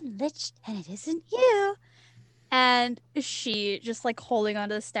for one lich, and it isn't you. And she just like holding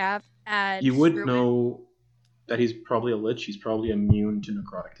onto the staff, and You would Druid- know that he's probably a lich. He's probably immune to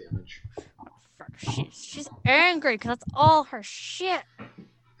necrotic damage. Fuck, she's angry because that's all her shit.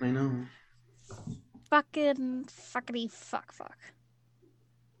 I know. Fuckity fuck.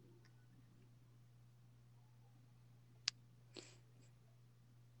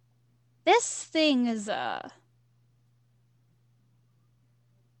 This thing is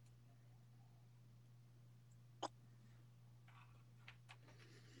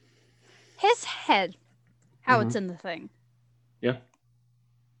his head, how it's in the thing. Yeah.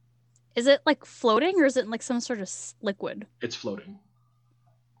 Is it like floating or is it like some sort of liquid? It's floating.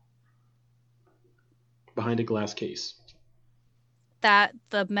 Behind a glass case. That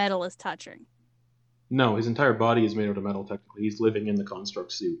the metal is touching. No, his entire body is made out of metal, technically. He's living in the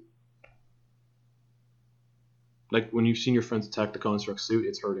construct suit. Like, when you've seen your friends attack the construct suit,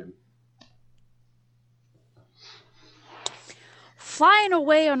 it's hurt him. Flying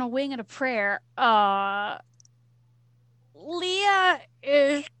away on a wing and a prayer, Leah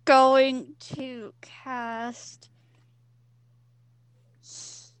is going to cast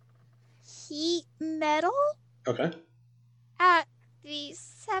heat metal Okay. at the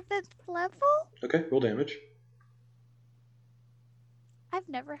 7th level. Okay, roll damage. I've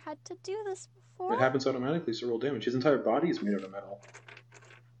never had to do this before. It happens automatically, so roll damage. His entire body is made out of metal.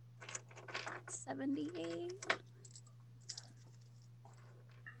 78.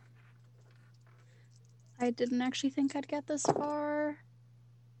 I didn't actually think I'd get this far.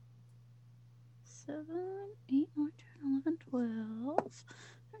 7, 8, 9, 10, 11, 12,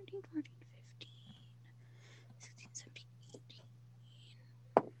 13, 14, 15, 16, 17, 18,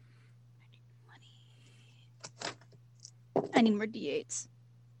 19, 20. I need more d8s.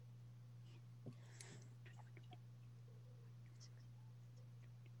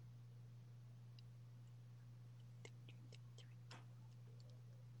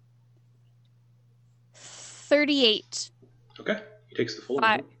 $38. Okay. He takes the full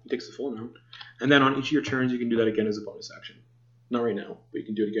Five. amount. He takes the full amount. And then on each of your turns, you can do that again as a bonus action. Not right now, but you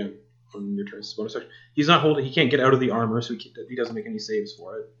can do it again on your turns as a bonus action. He's not holding. He can't get out of the armor, so he doesn't make any saves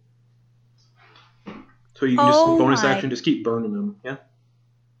for it. So you can just bonus action, just keep burning them. Yeah.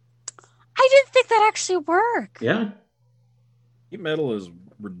 I didn't think that actually worked. Yeah. Heat metal is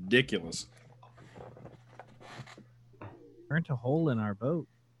ridiculous. Burnt a hole in our boat.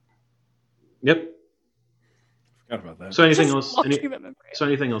 Yep. Forgot about that. So anything Just else? watching them in prayer. So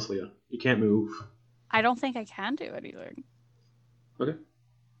anything else, Leah? You can't move. I don't think I can do anything. Okay.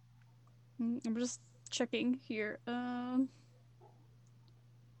 I'm just checking here.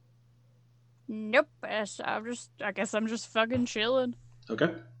 Nope. I guess I'm just fucking chilling.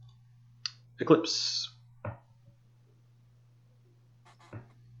 Okay. Eclipse.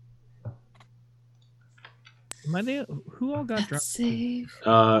 Who all got Let's dropped? save.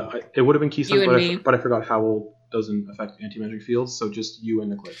 It would have been Keystone, You and me. but I forgot Howl doesn't affect anti-magic fields, so just you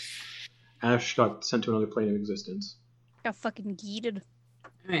and Eclipse. Ash got sent to another plane of existence. Got fucking yeeted.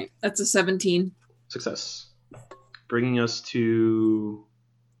 Alright, that's a 17. Success. Bringing us to...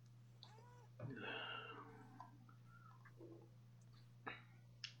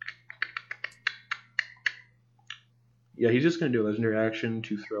 Yeah, he's just going to do a legendary action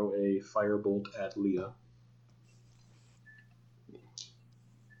to throw a firebolt at Leah.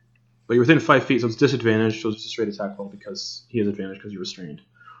 But you're within 5 feet, so it's disadvantaged, so it's just a straight attack roll because he has advantage because you're restrained.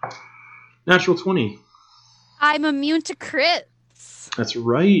 Natural 20. I'm immune to crits. That's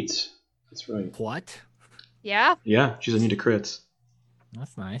right. That's right. What? Yeah. Yeah, she's immune to crits.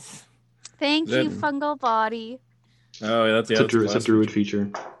 That's nice. Thank you, Then- fungal body. Oh, yeah, that's It's a class druid feature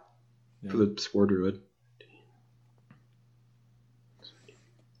Yeah. for the spore druid.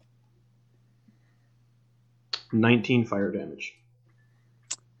 19 fire damage.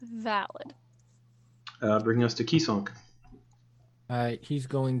 Valid. Bringing us to Kisonk. He's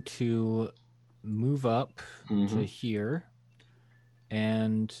going to move up to here,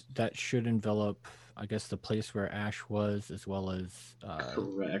 and that should envelop, I guess, the place where Ash was, as well as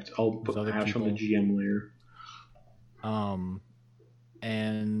Correct. I'll put other Ash on the people. GM layer.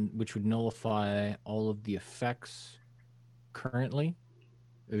 And which would nullify all of the effects currently.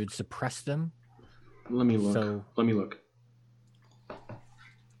 It would suppress them. Let me look. So- Let me look.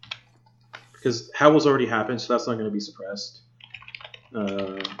 Because Howl's already happened, so that's not going to be suppressed.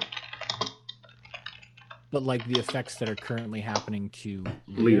 But like the effects that are currently happening to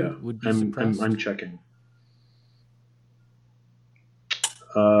Leah, would be suppressed. I'm checking.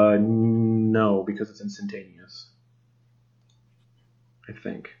 No, because it's instantaneous. I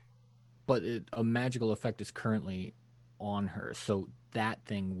think. But a magical effect is currently on her, so that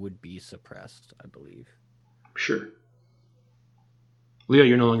thing would be suppressed, I believe. Sure. Leah,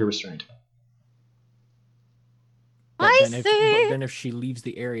 you're no longer restrained. But I then see. But then if she leaves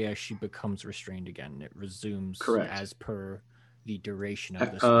the area, she becomes restrained again. It resumes Correct. as per the duration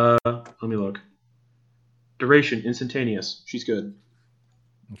of this. Let me look. Duration, instantaneous. She's good.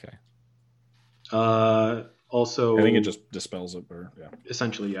 Okay. Also... I think it just dispels it. Or, yeah.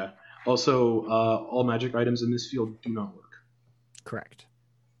 Essentially, yeah. Also, all magic items in this field do not work. Correct.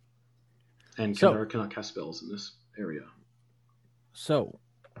 And So- Kendara cannot cast spells in this area. So,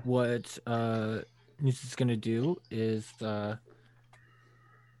 what Nus is going to do is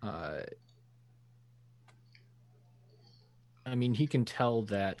I mean, he can tell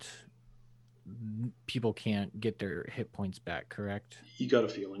that people can't get their hit points back, correct? You got a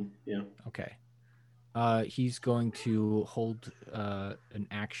feeling, yeah. Okay. He's going to hold an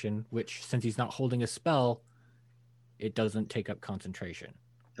action, which, since he's not holding a spell, it doesn't take up concentration.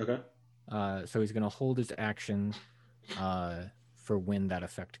 Okay. So he's going to hold his action for when that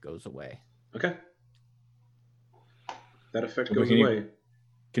effect goes away. Okay. That effect Well, goes can you- away.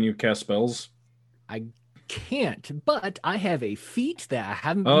 Can you cast spells? I can't, but I have a feat that I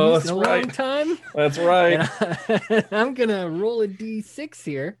haven't Oh, used in a that's long right. time. That's right. And I'm going to roll a d6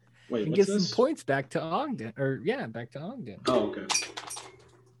 here Wait, and what's give this? some points back to Ogden. Back to Ogden. Oh, okay.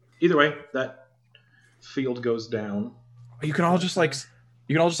 Either way, that field goes down. You can all just like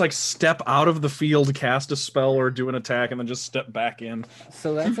step out of the field, cast a spell, or do an attack, and then just step back in.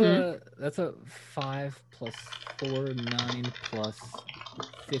 So that's a 5 plus 4, 9 plus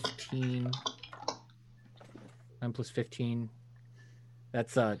 15. 9 plus 15.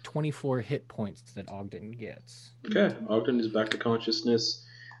 That's 24 hit points that Ogden gets. Okay, Ogden is back to consciousness.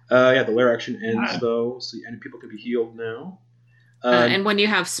 Yeah, the lair action ends though, so and people can be healed now. And when you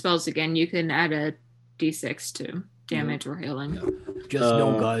have spells again, you can add a d6 to damage or healing. Just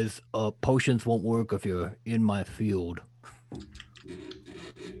know, guys, potions won't work if you're in my field.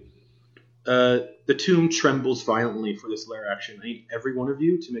 The tomb trembles violently for this lair action. I need every one of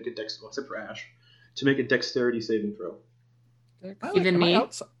you to make a except for Ash, to make a dexterity saving throw. Even me? Am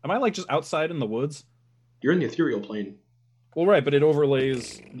I like just outside in the woods? You're in the ethereal plane. Well, right, but it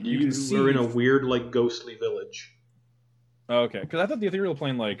overlays. You can see. are in a weird, like, ghostly village. Oh, okay, because I thought the ethereal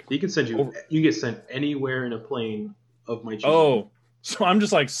plane like. You can send you. You get sent anywhere in a plane of my choosing. Oh, so I'm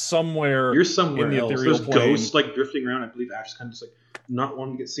just like somewhere. You're somewhere in the else. ethereal There's plane. ghosts like drifting around. I believe Ash is kind of just like not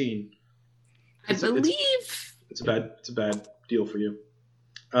wanting to get seen. I believe. It's a bad deal for you.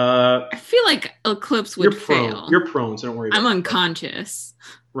 I feel like Eclipse would You're prone. fail. You're prone, so don't worry about I'm it. unconscious.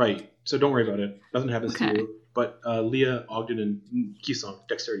 Right, so don't worry about it. Nothing happens Okay. to you. But Leah, Ogden, and Kisong,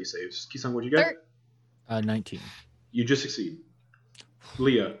 dexterity saves. Kisong, what'd you get? 19. You just succeed.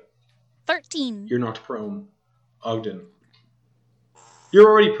 Leah, 13. you're knocked prone. Ogden, you're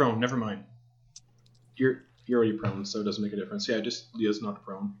already prone. Never mind. You're already prone, so it doesn't make a difference. Yeah, just Leah's knocked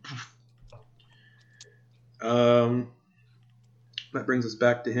prone. That brings us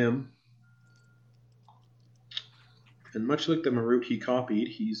back to him. And much like the Marut he copied,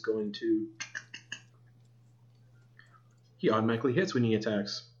 he's going to... He automatically hits when he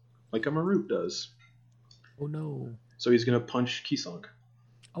attacks, like a Marut does. Oh no. So he's going to punch Kisong.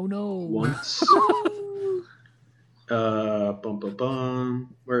 Oh no. Once. Bum bum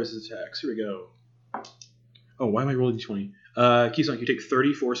bum. Where is his attacks? Here we go. Oh, why am I rolling d20? Kisong, you take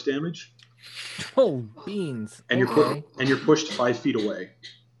 30 force damage, Oh, beans. and Okay. you're pushed 5 feet away.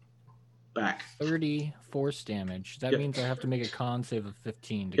 Back. 30 force damage. That Yep. means I have to make a con save of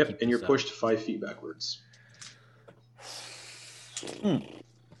 15 to Yep, keep and you're this up. pushed 5 feet backwards.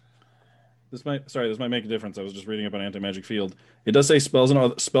 This might make a difference. I was just reading up on anti-magic field. It does say spells and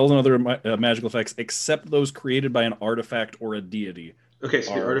other magical effects, except those created by an artifact or a deity. Okay,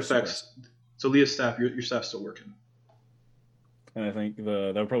 so the Are artifacts. So Leah's staff, your staff's still working. And I think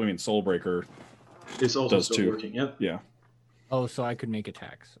that would probably mean Soulbreaker. It's also does still too. working. Yep. Yeah. Oh, so I could make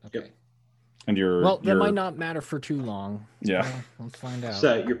attacks. Okay. Yep. And your Well, that might not matter for too long. Yeah. So let's find out.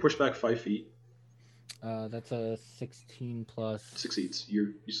 So you're pushed back 5 feet. That's a 16 plus. Succeeds.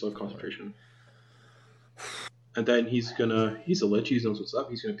 You still have concentration. And then he's a lich. He knows what's up.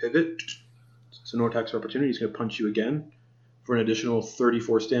 He's gonna pivot. So no attacks of opportunity. He's gonna punch you again for an additional 30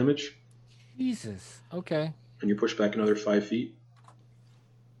 force damage. Jesus. Okay. And you're pushed back another 5 feet.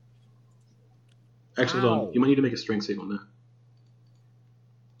 Actually, hold Ow. on. You might need to make a strength save on that.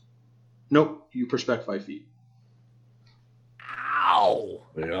 Nope. You push back 5 feet. Ow.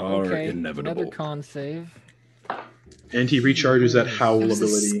 They are Okay. inevitable. Another con save. And he recharges that That howl was a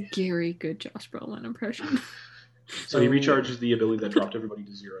ability. scary good Josh Brolin impression. So he recharges the ability that dropped everybody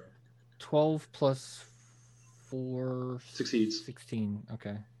to 0. 12 plus 4. Succeeds. 16.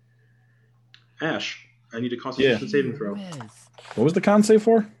 Okay. Ash, I need a concentration saving throw. Whiz. What was the con save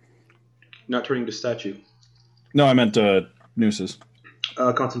for? Not turning to statue. No, I meant nooses.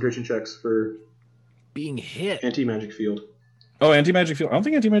 Concentration checks for Being hit. anti-magic field. Oh, anti-magic field. I don't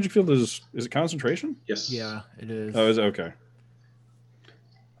think anti-magic field is it concentration? Yes. Yeah, it is. Oh, is it? Okay.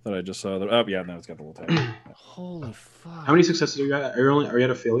 I thought I just saw that. Oh, yeah, no, it's got the little tag. Holy fuck. How many successes are you at? Are you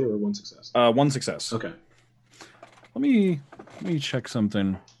at a failure or one success? One success. Okay. Let me check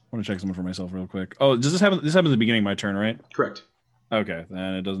something. I want to check something for myself real quick. Oh, does this happen? This happens at the beginning of my turn, right? Correct. Okay,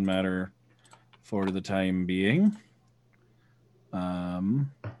 then it doesn't matter for the time being.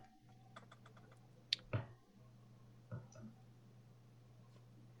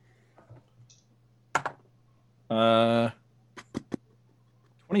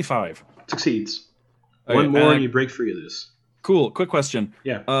 25. Succeeds. Okay, One more and you break free of this. Cool. Quick question.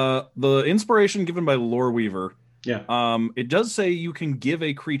 Yeah. The inspiration given by Lore Weaver. Yeah. It does say you can give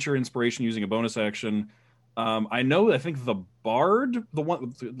a creature inspiration using a bonus action. I think the bard, the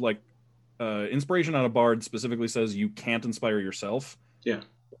one like inspiration on a bard specifically says you can't inspire yourself. Yeah.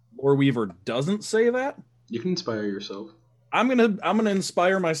 Lore Weaver doesn't say that. You can inspire yourself. I'm gonna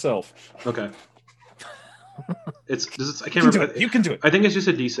inspire myself. Okay. I can't You can do remember. it. You can do it. I think it's just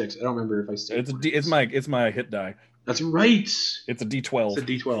a D6. I don't remember if I stated. It's my hit die. That's right. It's a D12. It's a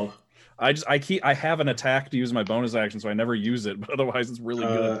D12. I have an attack to use my bonus action, so I never use it. But otherwise, it's really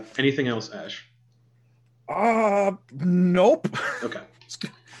good. Anything else, Ash? Nope. Okay.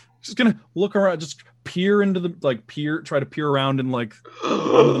 Just gonna look around, just peer into the try to peer around and onto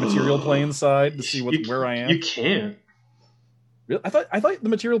the material plane side to see where I am. You can't. Really? I thought the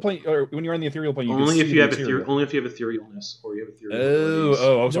material plane, or when you're on the ethereal plane, you Only can if see you the have material. only if you have etherealness or you have ethereal.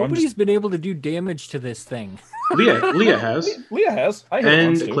 So Nobody's been able to do damage to this thing. Leah has. Leah has. I hit And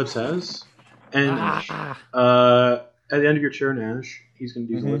once, too. Eclipse has. And Ash. At the end of your turn, Ash, he's going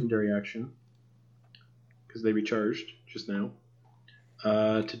to use a legendary action because they recharged just now.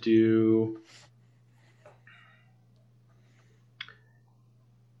 To do.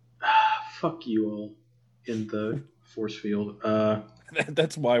 Fuck you all in the force field.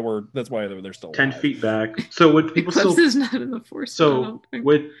 That's why they're still 10 alive. feet back. So would people Eclipse still? is not in the force. I So don't think.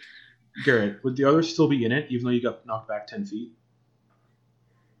 would Garrett? Would the others still be in it, even though you got knocked back 10 feet?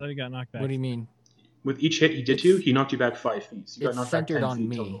 I thought he got knocked back. What do you mean? With each hit he did to you, he knocked you back 5 feet. So you got It's knocked back 10 centered on feet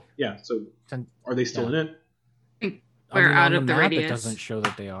me. total. Yeah. So Cent- are they still yeah. in it? We're on out of the map, radius. It doesn't show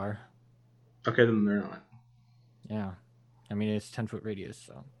that they are. Okay, then they're not. Yeah. I mean, it's 10-foot radius,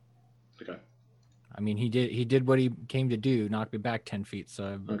 so. Okay. I mean, he did what he came to do, knock me back 10 feet,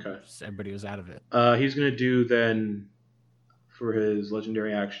 so Okay. everybody was out of it. He's gonna do then for his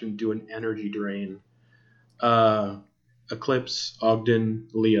legendary action, do an energy drain. Eclipse, Ogden,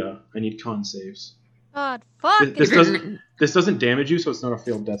 Leah. I need con saves. God, fuck. This doesn't damage you, so it's not a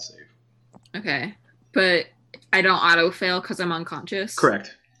failed death save. Okay, but I don't auto fail because I'm unconscious.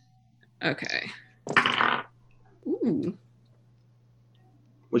 Correct. Okay. Ooh,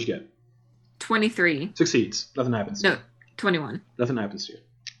 What'd you get? 23. Succeeds. Nothing happens. No, 21. Nothing happens to you.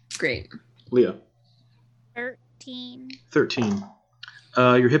 Great. Leah, 13. 13.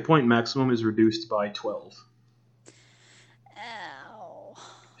 Your hit point maximum is reduced by 12. Ow.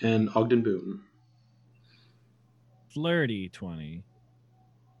 And Ogden Boone. Flirty 20.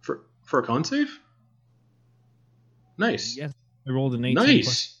 For a con save? Nice. Yes, I rolled an 18.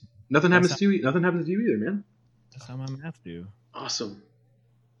 Nice. Nothing happens That's to you. Nothing happens to you either, man. That's how my math do. Awesome.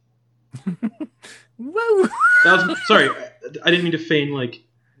 Woo! That was sorry. I didn't mean to feign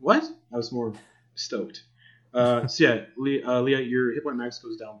what? I was more stoked. So yeah, Leah, your hit point max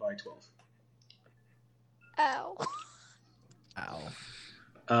goes down by 12. Ow.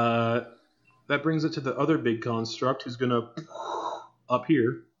 Ow. That brings it to the other big construct who's gonna up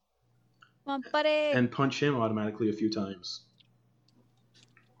here Come on, buddy. and punch him automatically a few times.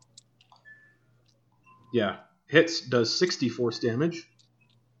 Yeah, hits, does 60 force damage,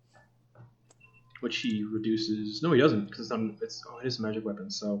 which he reduces. No, he doesn't, because it is a magic weapon.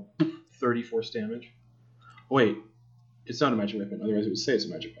 So 30 force damage. Oh, wait, it's not a magic weapon. Otherwise, it would say it's a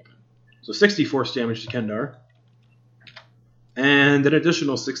magic weapon. So 60 force damage to Kendar, and an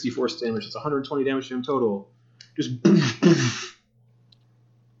additional 60 force damage. It's 120 damage to him total. Just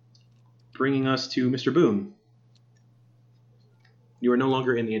bringing us to Mr. Boone. You are no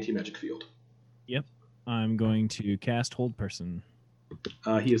longer in the anti-magic field. Yep. I'm going to cast Hold Person.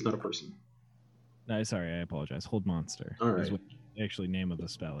 He is not a person. No, sorry, I apologize. Hold Monster. All right. Is what the actually name of the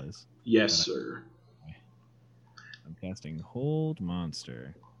spell is. Yes, sir. I'm casting Hold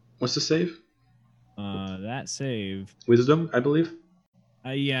Monster. What's the save? That save. Wisdom, I believe.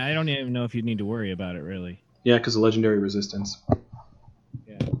 Yeah, I don't even know if you'd need to worry about it, really. Yeah, because of legendary resistance.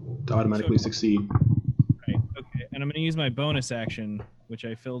 Yeah. To automatically succeed. Right. Okay. And I'm going to use my bonus action, which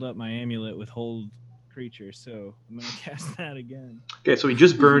I filled up my amulet with Hold Creature, so I'm going to cast that again. Okay, so he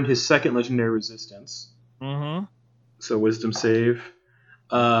just burned his second legendary resistance. Uh-huh. So wisdom save.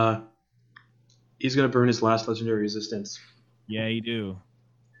 He's gonna burn his last legendary resistance. Yeah, you do.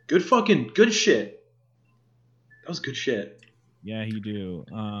 Good shit. That was good shit. Yeah, you do.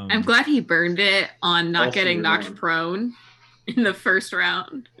 I'm glad he burned it on not Also getting your knocked round. prone in the first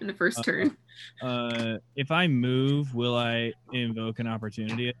round, in the first turn. If I move, will I invoke an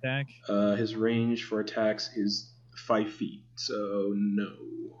opportunity attack? His range for attacks is 5 feet, so no.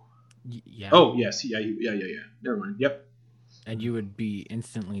 Yeah. Oh yes, yeah. Never mind. Yep. And you would be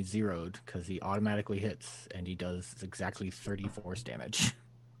instantly zeroed because he automatically hits and he does exactly 30 force damage.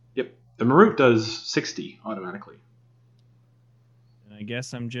 Yep. The Marut does 60 automatically. And I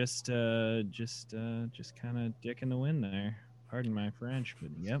guess I'm just kind of dick in the wind there. Pardon my French, but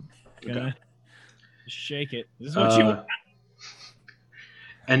yep. Gonna shake it. This is what you want.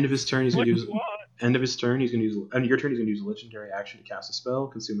 End of his turn, he's What gonna you use. want. End of his turn, he's gonna use. End of your turn, he's gonna use a legendary action to cast a spell,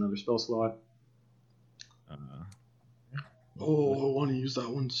 consume another spell slot. Oh, I want to use that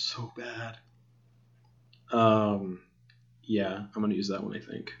one so bad. Yeah, I'm gonna use that one. I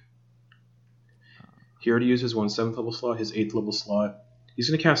think. He already used his 7th level slot, his 8th level slot. He's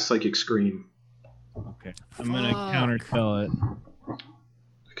gonna cast Psychic Scream. Okay, I'm gonna counterspell it.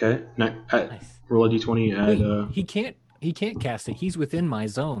 Okay, Nice. roll a d20. Add. Wait, he can't cast it. He's within my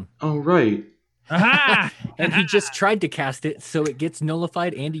zone. Oh right. Aha! And he just tried to cast it, so it gets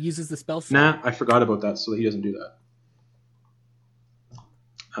nullified and he uses the spell slot. Nah, I forgot about that, so he doesn't do that.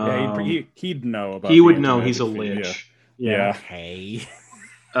 Yeah, he'd know about. He the would know. He's a anti-magic field, lich. Yeah. Okay.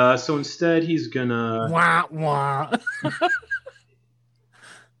 So instead, he's gonna. Wah, wah.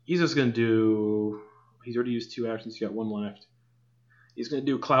 He's just gonna do. He's already used 2 actions. He's got 1 left. He's gonna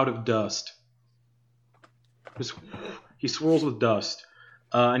do Cloud of Dust. He swirls with dust.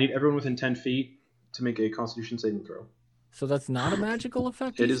 I need everyone within 10 feet to make a Constitution saving throw. So that's not a magical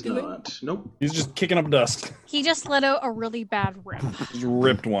effect? It he's is doing? not. Nope. He's just kicking up dust. He just let out a really bad rip. Just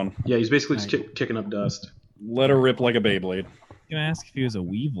ripped one. Yeah, he's basically just kicking up dust. Let her rip like a Beyblade. I'm gonna ask if he was a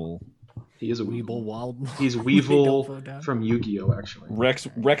weevil. He is a Weeble Wild. He's Don't Weevil vote down. from Yu-Gi-Oh! Actually, Rex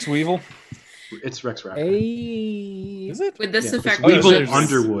Weevil. it's Rex Raptor. Hey. Is it? With this Yeah, it's effect, Weevil there's-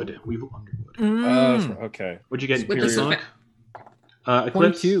 Underwood. Weevil Underwood. Mm. Okay. What'd you get? With Pierce this Monk? effect.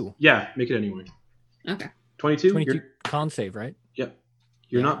 Eclipse. 22. Yeah, make it anyway. Okay. 22. 22 con save, right? Yep.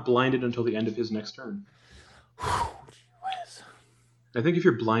 You're Yeah. not blinded until the end of his next turn. Whiz. I think if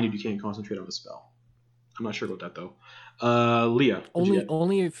you're blinded, you can't concentrate on a spell. I'm not sure about that though. Leah. what'd you get?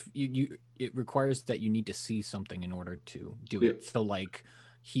 Only if you it requires that you need to see something in order to do it. So like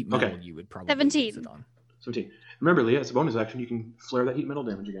heat metal, Okay. you would probably 17. use it on. 17. Remember, Leah, it's a bonus action. You can flare that heat metal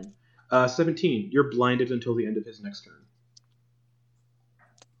damage again. 17. You're blinded until the end of his next turn.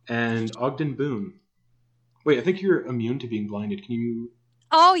 And Ogden Boone. Wait, I think you're immune to being blinded. Can you?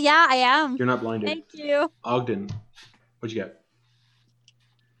 Oh yeah, I am. You're not blinded. Thank you. Ogden, what'd you get?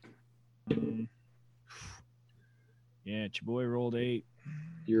 Yeah, your boy rolled 8.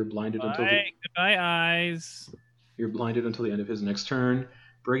 You're blinded until Goodbye, eyes. you're blinded until the end of his next turn,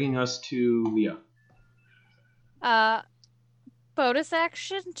 bringing us to Leah. Bonus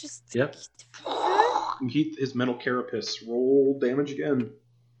action. Just. Yep. Heat his metal carapace. Roll damage again.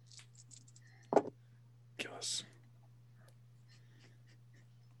 Kill us.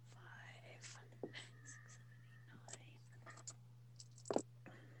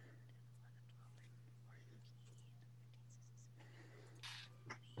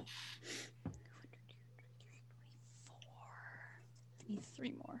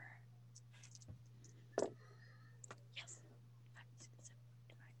 3 more. Yes. 5, 6, 7,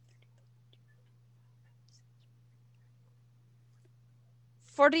 8, 9, 30,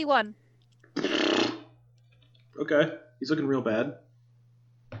 41. Okay. He's looking real bad.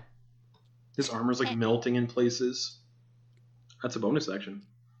 His armor's like melting in places. That's a bonus action.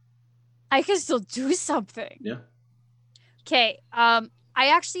 I can still do something. Yeah. Okay. I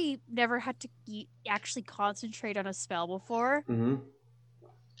actually never had to actually concentrate on a spell before. Mm-hmm.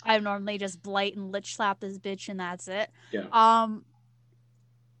 I normally just blight and lich slap this bitch and that's it. Yeah.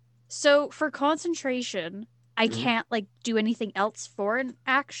 So for concentration, I can't like do anything else for an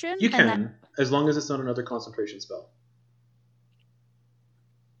action. You can, as long as it's not another concentration spell.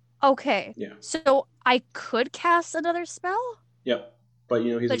 Okay. Yeah. So I could cast another spell? Yep. But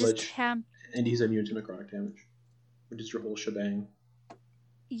you know he's But a just lich, can't. and he's immune to necrotic damage, which is your whole shebang.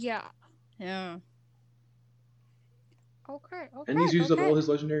 Yeah. Yeah. Okay. And he's used up all his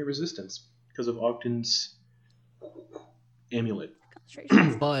legendary resistance because of Ogden's amulet.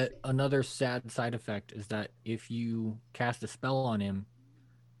 But another sad side effect is that if you cast a spell on him...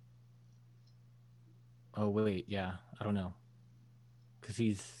 Oh, wait, yeah. I don't know. Because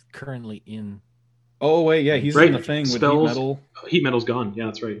he's currently in... Oh, wait, yeah, he's in the thing with heat metal. Heat metal's gone. Yeah,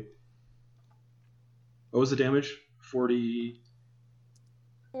 that's right. What was the damage? 40...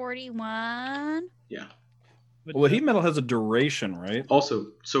 41? Yeah. Well, heat metal has a duration, right? Also,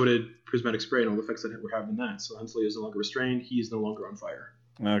 so did prismatic spray and all the effects that were having that. So Hensley is no longer restrained. He's no longer on fire.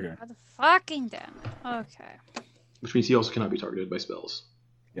 Okay. The fucking damn it. Okay. Which means he also cannot be targeted by spells.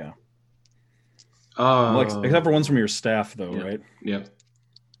 Yeah. Except for ones from your staff, though, yeah. right? Yep.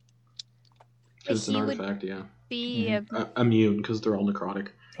 Because it's an He artifact, yeah. Be immune, because they're all necrotic.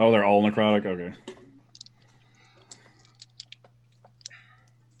 Oh, they're all necrotic? Okay.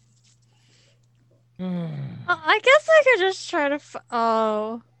 I guess I could just try to.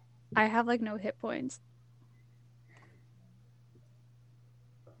 Oh, I have like no hit points.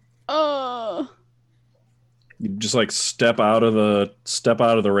 Oh. You just like step out of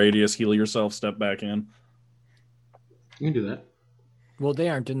the radius, heal yourself, step back in. You can do that. Well, they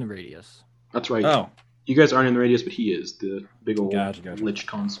aren't in the radius. That's right. Oh. You guys aren't in the radius, but he is. The big old Gotcha. lich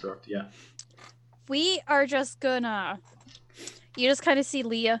construct, yeah. We are just gonna. You just kind of see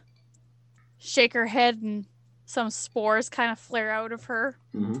Leah shake her head and some spores kind of flare out of her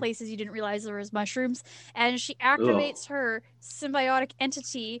places you didn't realize there was mushrooms, and she activates her symbiotic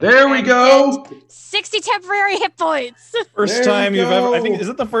entity. There we go. 60 temporary hit points. First time you've ever. I think is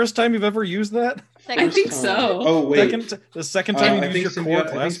it the first time you've ever used that? I think so. Oh wait. The second time you used your core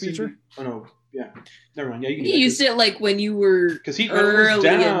class feature. Oh no. Yeah. Never mind. Yeah, you can. You used it like when you were because he early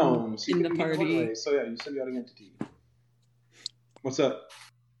down in the party. So yeah, you symbiotic entity. What's up?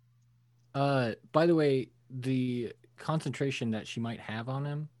 By the way, the concentration that she might have on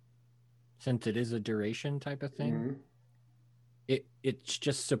him, since it is a duration type of thing, it's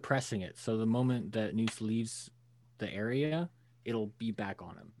just suppressing it. So the moment that Noose leaves the area, it'll be back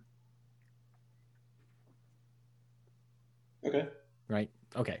on him. Okay. Right.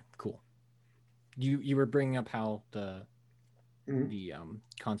 Okay. Cool. You were bringing up how the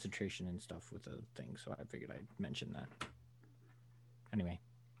concentration and stuff with the thing, so I figured I'd mention that. Anyway.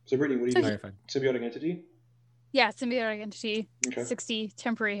 So Brittany, what do you Okay. do? Symbiotic entity? Yeah, symbiotic entity. Okay. 60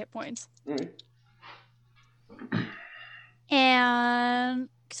 temporary hit points. All right. And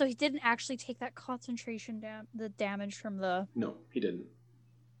so he didn't actually take that concentration the damage from the. No, he didn't.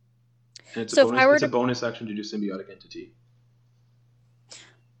 And it's So a if bonus, I were it's to- a bonus action to do symbiotic entity.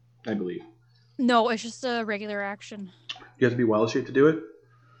 I believe. No, it's just a regular action. You have to be wild shape to do it?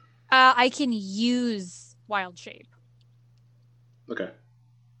 I can use wild shape. Okay.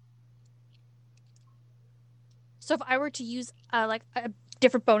 So if I were to use like a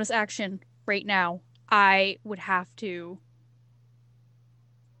different bonus action right now, I would have to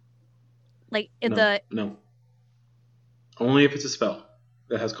like in No. Only if it's a spell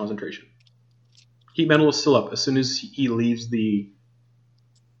that has concentration. Heat metal is still up. As soon as he leaves the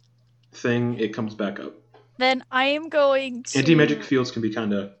thing, it comes back up. Then I am going to Anti-magic fields can be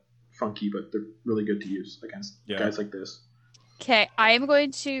kind of funky, but they're really good to use against guys like this. Okay, I am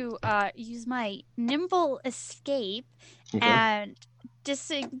going to use my nimble escape and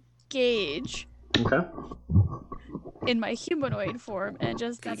disengage Okay. in my humanoid form and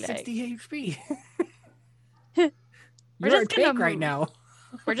just be Got like, 60 HP. We're You're just a gonna cake right move. now.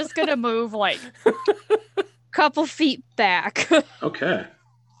 we're just gonna move like couple feet back. Okay.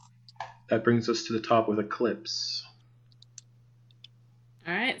 That brings us to the top with Eclipse.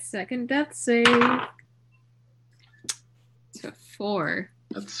 All right, second death save. It's a 4.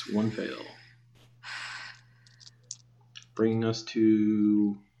 That's one fail. Bringing us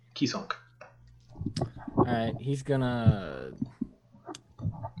to Kisonk. All right, he's gonna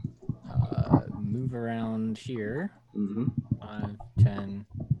move around here. Mm-hmm. 5, 10,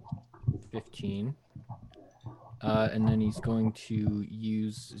 15. And then he's going to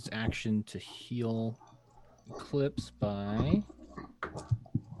use his action to heal Eclipse by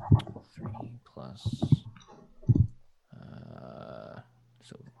 3 plus.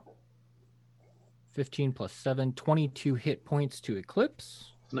 So 15 plus 7, 22 hit points to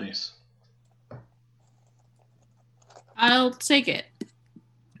Eclipse. Nice. I'll take it.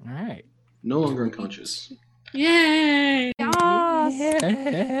 All right. No longer unconscious. Yay!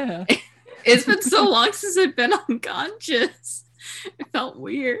 Yeah. It's been so long since I've been unconscious. It felt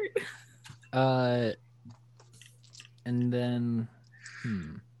weird. And then, I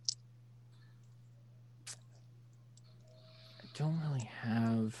don't really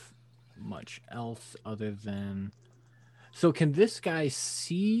have much else other than. So can this guy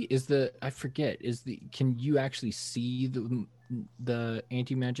see? Can you actually see the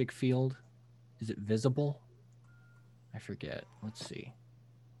anti-magic field? Is it visible? I forget. Let's see.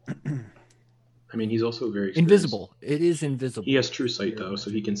 I mean, he's also very experienced. Invisible. It is invisible. He has true sight though, so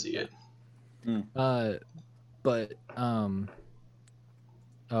he can see it. Oh,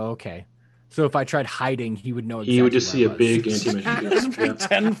 okay. So if I tried hiding, he would know. He would just see a exactly big anti-magic field.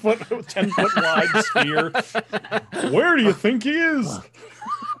 10 foot wide sphere. Where do you think he is?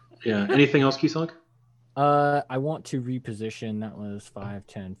 Yeah. Anything else, Kisong? I want to reposition. That was 5,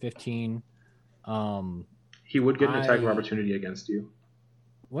 10, 15. He would get an attack of opportunity against you.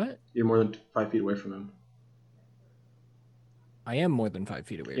 What? You're more than 5 feet away from him. I am more than 5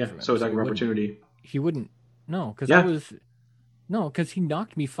 feet away from him. Yeah, so attack of opportunity. He wouldn't. No, because because he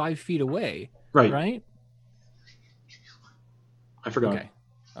knocked me 5 feet away. Right. Right? I forgot. Okay.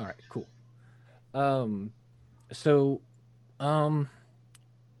 All right, cool.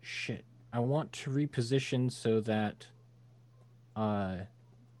 Shit. I want to reposition so that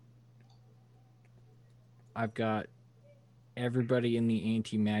I've got everybody in the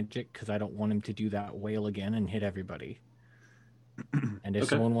anti-magic because I don't want him to do that wail again and hit everybody. And if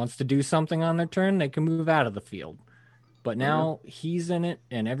someone wants to do something on their turn, they can move out of the field. But now he's in it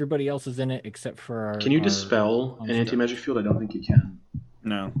and everybody else is in it except for our. Can you dispel an anti-magic field? I don't think you can.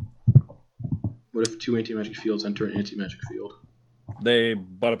 No. What if 2 anti-magic fields enter an anti-magic field? They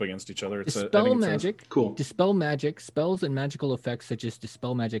butt up against each other. Dispel magic. Cool. Dispel magic. Spells and magical effects such as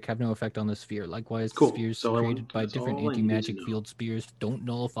dispel magic have no effect on the sphere. Likewise, Cool. spheres So created by that's different all I needed anti-magic to know. field spheres don't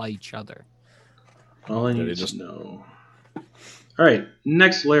nullify each other. All I need to know. All right,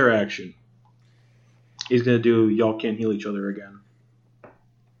 next lair action. He's gonna do y'all can't heal each other again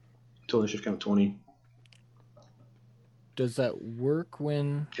until initiative count 20. Does that work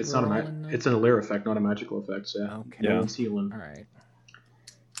when It's we're not all in the- it's a lair effect, not a magical effect. So yeah, Okay. no one's healing. All right.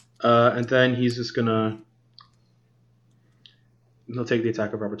 And then he's just gonna he'll take the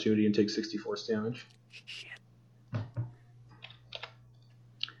attack of opportunity and take 60 force damage. Shit.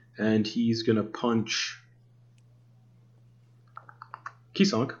 And he's gonna punch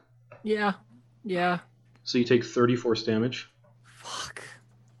Kisonk. Yeah. Yeah. So you take 30 force damage Fuck.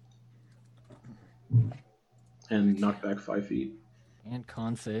 and knock back 5 feet. And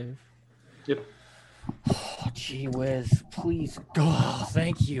con save. Yep. Oh, gee whiz. Please. Oh,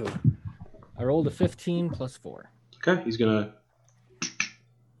 thank you. I rolled a 15 plus 4. Okay, he's gonna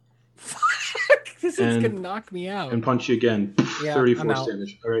Fuck. This is And- going to knock me out. and punch you again. Yeah, 30 I'm force out.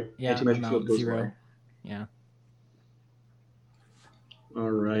 damage. All right, Yeah, anti-magic I'm field out. goes 0. well. Yeah. All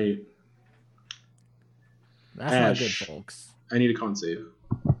right. That's not good, Ash. folks. I need a con save.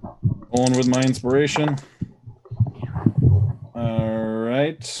 Going with my inspiration. All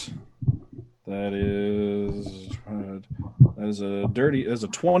right. That is a dirty. There's a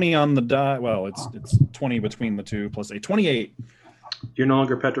 20 on the die. Well, it's 20 between the two plus a 28. You're no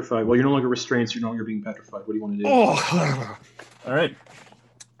longer petrified. Well, you're no longer restrained, so you're no longer being petrified. What do you want to do? Oh, all right.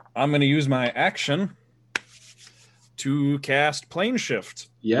 I'm going to use my action to cast Plane Shift.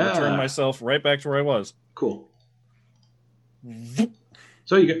 Yeah. Turn myself right back to where I was. Cool.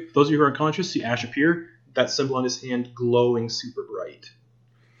 So you get those of you who are unconscious see Ash appear. That symbol on his hand glowing super bright,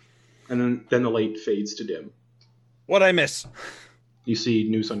 and then the light fades to dim. What'd I miss? You see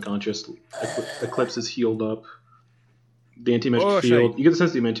Noose unconscious. Eclipse is healed up. The anti-magic field. You get the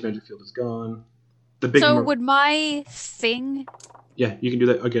sense the anti-magic field is gone. The big. So would my thing? Yeah, you can do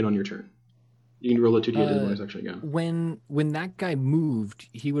that again on your turn. You can roll a 2d8 bonus action again. When that guy moved,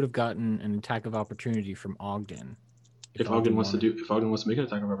 he would have gotten an attack of opportunity from Ogden. If Ogden wants to make an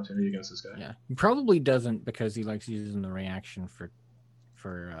attack of opportunity against this guy. Yeah, he probably doesn't because he likes using the reaction for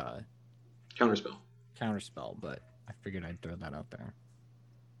counterspell. But I figured I'd throw that out there.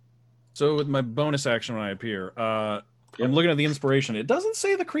 So with my bonus action when I appear, I'm looking at the inspiration. It doesn't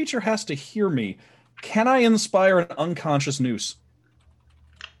say the creature has to hear me. Can I inspire an unconscious noose?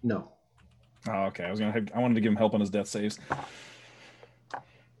 No. Oh, okay. I wanted to give him help on his death saves.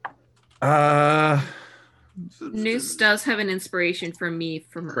 Noose does have an inspiration from me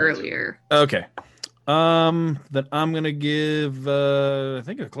from earlier. Okay. Then I'm gonna give. I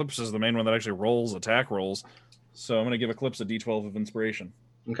think Eclipse is the main one that actually rolls attack rolls. So I'm gonna give Eclipse a D12 of inspiration.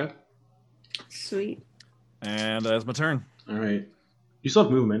 Okay. Sweet. And that's my turn. All right. You still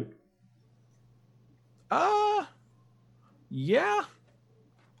have movement. Yeah.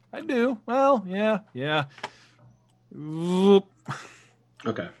 I do. Well, yeah. Whoop.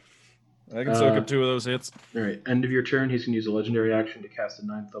 Okay. I can soak up 2 of those hits. All right. End of your turn. He's going to use a legendary action to cast a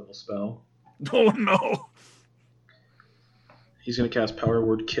 9th level spell. Oh, no. He's going to cast Power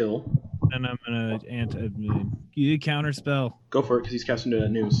Word Kill. And I'm going to counter spell. Go for it, because he's casting a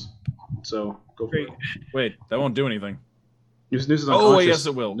noose. So, go for it. Wait, that won't do anything. Noose is unconscious. Oh, yes,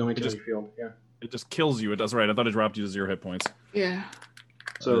 it will. No anti field. Yeah. It just kills you. It does, right. I thought it dropped you to 0 hit points. Yeah.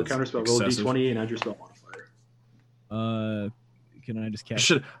 So, That's counterspell, roll excessive. d20 and add your spell modifier. Can I just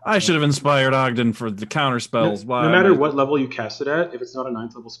cast? I should have inspired Ogden for the counter spells. No matter what level you cast it at, if it's not a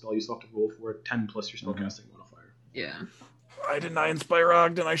 9th level spell, you still have to roll for it 10 plus your spellcasting modifier. Yeah. Why didn't I inspire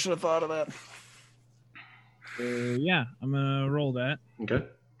Ogden? I should have thought of that. Yeah, I'm gonna roll that. Okay.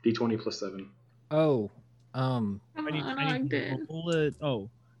 D20 plus 7. Oh, I need to roll it. Oh,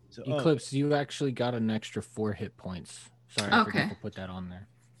 so, Eclipse, you actually got an extra 4 hit points. Sorry, I forgot to put that on there.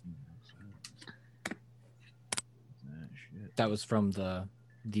 That was from the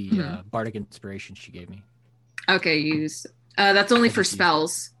bardic inspiration she gave me. Okay, use. That's only for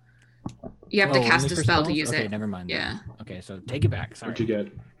spells. You have to cast a spell to use okay, it. never mind. Then. Yeah. Okay, so take it back. Sorry. What'd you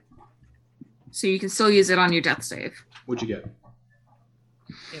get? So you can still use it on your death save. What'd you get?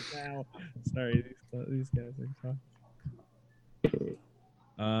 Sorry, these guys are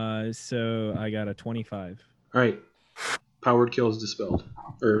talking. So I got a 25. All right. Powered Kill is dispelled.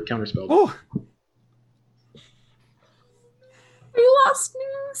 Or counterspelled. Oh! We lost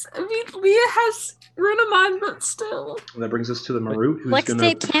news. I mean, Leah has Runamon, but still. And that brings us to the Marut, who's Flex going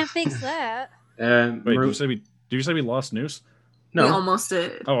tape to... can't fix that. And Wait, Marut... did you say we lost news? No. We almost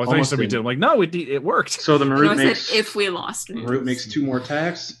did. Oh, I thought you Almost said we did. did. I'm like, no, it worked. So the No, Marut I makes... said if we lost news. Marut makes 2 more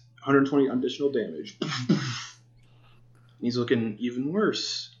attacks, 120 additional damage. He's looking even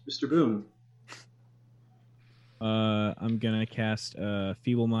worse. Mr. Boone. I'm gonna cast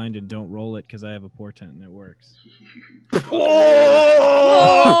Feeble Mind and don't roll it because I have a portent and it works.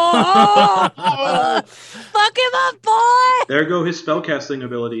 Oh! Fuck him up, boy! There go his spellcasting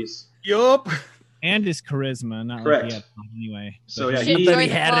abilities. Yup. And his charisma, not Correct. like he had anyway. So yeah, Shit, he join the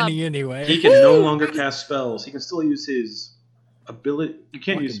club. anyway. He can no longer cast spells. He can still use his ability. You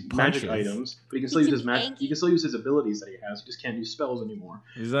can't use Fucking magic punches. items, but he can He still use can his magic. tank. He can still use his abilities that he has. He just can't use spells anymore,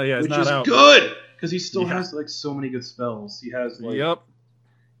 He's which not is out. good because he still Yeah. has like so many good spells. He has like Yep.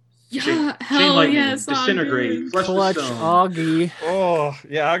 Yeah, chain hell lightning, yes. disintegrate, Ogden. flesh Clutch to stone. Augie. Oh,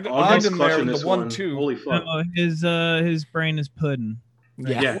 yeah. Ogden's Ogden there clutching with this the one. 1-2. Holy fuck! No, his brain is pudding.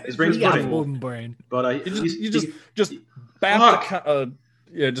 Yeah, his brain's Yeah, pudding. golden brain. But You just bap Fuck.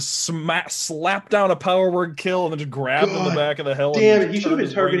 just slap down a power word kill and then just grab him in the God back of the hell. damn and it! He should turn have been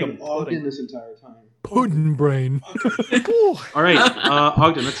his brain to targeting Ogden pudding. this entire time. Pudding brain. All right,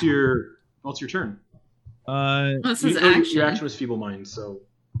 Ogden, that's your turn. That's his Your action. action was Feeble Mind, so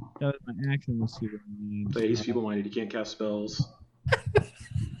That was my action was Feeble Mind. but he's feeble-minded. He can't cast spells.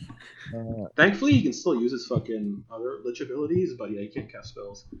 Thankfully, he can still use his fucking other lich abilities, but yeah, he can't cast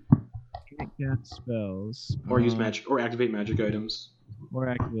spells Can't cast spells. or use magic or activate magic items Or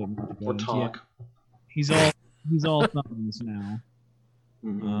activate magic or items, talk. Yeah. He's all thumbs now.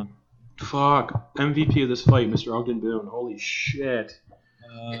 Mhm. Fuck. MVP of this fight, Mr. Ogden Boone. Holy shit.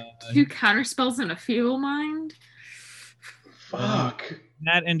 2 counter spells and a feeble mind. Fuck.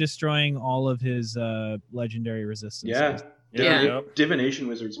 That and destroying all of his legendary resistance. Yeah. Yeah. Divination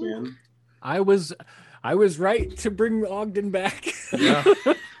wizards, man. I was right to bring Ogden back. Yeah.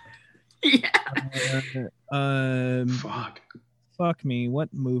 Yeah. Fuck. Fuck me.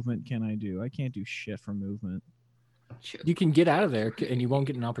 What movement can I do? I can't do shit for movement. You can get out of there, and you won't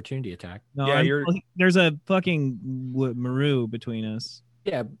get an opportunity attack. No, Yeah, there's a fucking Maru between us.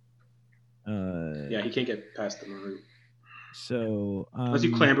 Yeah, Yeah, he can't get past the Marut. So Unless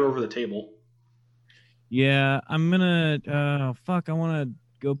you clamber over the table. Yeah, I'm gonna. Fuck! I want to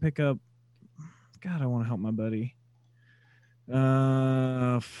go pick up. God, I want to help my buddy.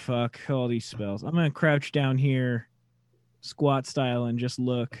 Fuck all these spells. I'm gonna crouch down here, squat style, and just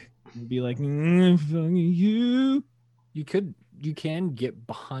look and be like, fucking you. you can get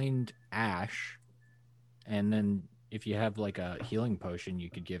behind Ash, and then if you have like a healing potion, you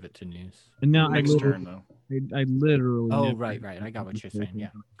could give it to Noose. No, Next turn though. I literally. Oh, never- right. I got what you're saying. Yeah,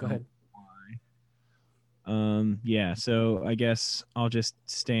 go ahead. Yeah. So I guess I'll just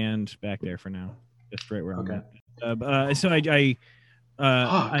stand back there for now, just right where Okay. I'm at. So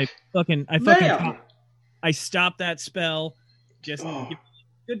I fucking Bam! I stopped that spell. Just Oh.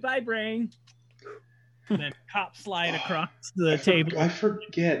 goodbye, brain. And then hop slide across the table. I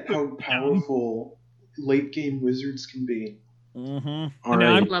forget how powerful late game wizards can be. Mm-hmm. All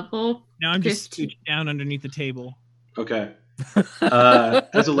Now right. Level. Now I'm just 15. scooching down underneath the table. Okay.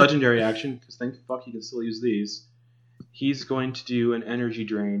 As a legendary action, because thank fuck he can still use these, he's going to do an energy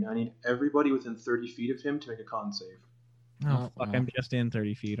drain. I need everybody within 30 feet of him to make a con save. Oh, fuck, I'm just in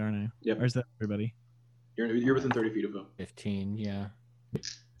 30 feet, aren't I? Yep. Or is that everybody? You're within 30 feet of him. 15, yeah.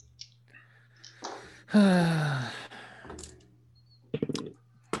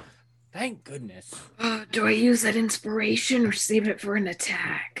 Thank goodness. Do I use that inspiration or save it for an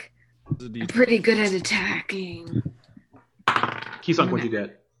attack? I'm pretty good at attacking. Keysong, what'd you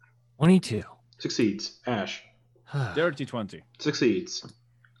get? 22. Succeeds. Ash. Dirty 20. Succeeds.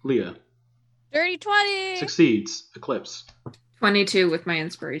 Leah. Dirty 20. Succeeds. Eclipse. 22 with my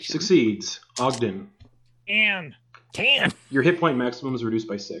inspiration. Succeeds. Ogden. And 10. Your hit point maximum is reduced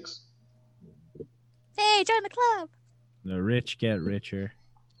by 6. Hey, join the club. the rich get richer.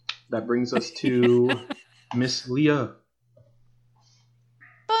 That brings us to Miss Leah.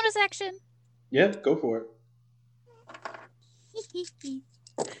 Bonus action. Yep, go for it.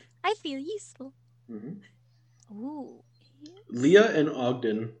 I feel useful. Mm-hmm. Ooh. Leah and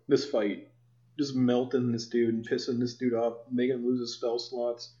Ogden, this fight, just melting this dude and pissing this dude off, making him lose his spell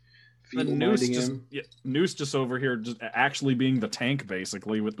slots, The Noose feeble-minding just, him. yeah, Noose just over here, just actually being the tank,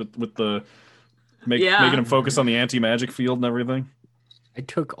 basically, with the making him focus on the anti-magic field and everything. I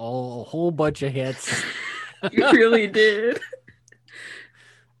took a whole bunch of hits. You really did.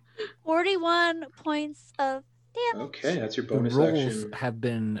 41 points of damage. Okay, that's your The bonus rolls action. have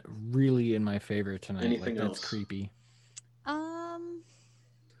been really in my favor tonight. Anything That's else? creepy.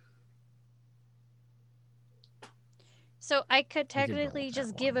 So I could technically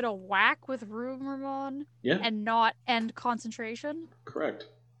just give it a whack with Rumormon Yeah, and not end concentration. correct.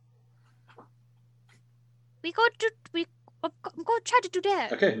 I'm going to try to do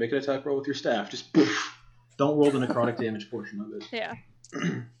that. Okay, make an attack roll with your staff. Just poof. Don't roll the necrotic damage portion of it. Yeah.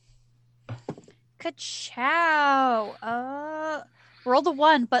 Ka-chow. Roll the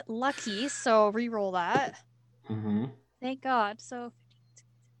 1, but lucky, so re-roll that. Mm-hmm. Thank God. So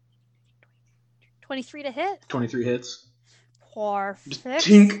 23 to hit. 23 hits. Just Perfect.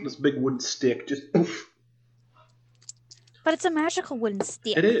 tink, this big wooden stick. Just poof. But it's a magical wooden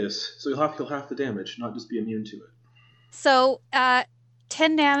stick. It is. So you'll have to kill half the damage, not just be immune to it. So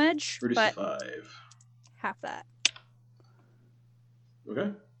 10 damage, Reduce but to 5. half that.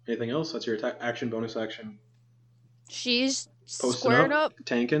 Okay. Anything else? That's your attack action, bonus action. She's Posting squared up.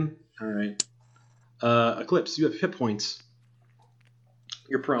 Tanking. Alright. Eclipse, you have hit points.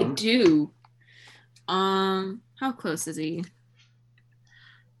 You're I prone. do. How close is he?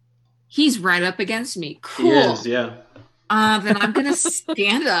 He's right up against me. Cool. He is, yeah. Then I'm gonna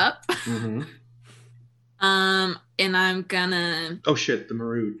stand up. Mm-hmm. And I'm gonna. Oh shit, the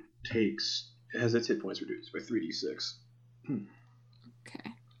Marut takes. It has its hit points reduced by 3d6.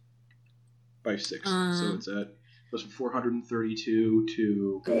 Okay. By 6. So it's at. Goes from 432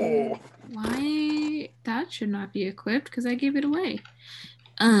 to. Why? That should not be equipped because I gave it away.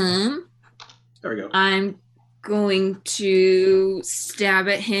 There we go. I'm going to stab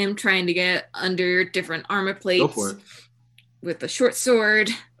at him, trying to get under different armor plates. Go for it. With a short sword.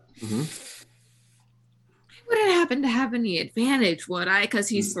 Mm-hmm. I wouldn't happen to have any advantage, would I? Because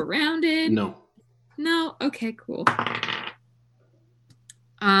he's surrounded. No. No? Okay, cool.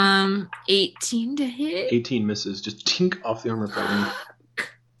 18 to hit. 18 misses. Just tink off the armor plating.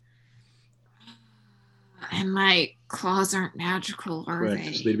 And my claws aren't magical, are Correct.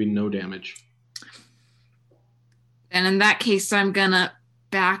 they? So there'd be no damage. And in that case, I'm gonna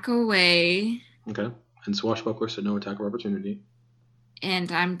back away. Okay. And Swashbuckler, so no attack of opportunity.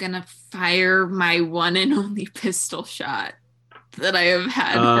 And I'm gonna fire my one and only pistol shot that I have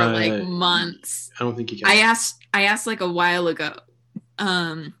had for like months. I don't think you can. I asked like a while ago.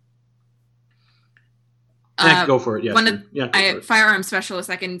 Go for it. Yeah. One Sure. of, Yeah. Go I for it. firearm specialist.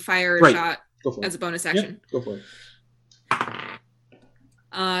 I can fire a Right. shot Go for it. as a bonus Yeah, action. go for it.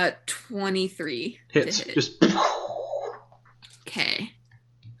 23 Hits. to hit. Just. Okay.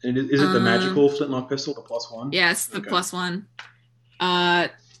 And is it the magical flintlock pistol, the +1? Yes, the Okay. +1.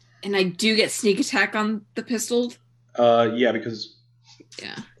 And I do get sneak attack on the pistol. Yeah, because.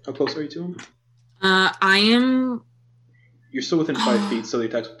 Yeah. How close are you to him? I am You're still within 5 feet, so the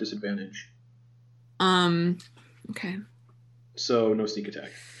attack's with disadvantage. Okay. So no sneak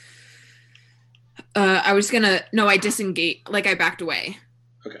attack. I was gonna. No, I disengaged. Like I backed away.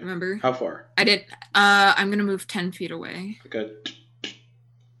 Okay. Remember? How far? I did. I'm gonna move 10 feet away. Okay.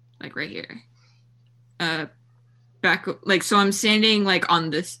 Like right here. Back. Like so, I'm standing like on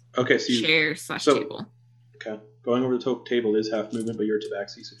this. Okay. So chair / table. Okay. Going over the table is half movement, but you're a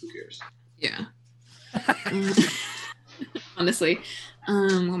tabaxi, so who cares? Yeah. Honestly.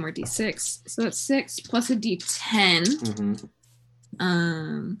 One more d6. So that's 6 plus a d10.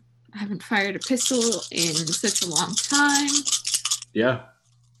 Mm-hmm. I haven't fired a pistol in such a long time. Yeah.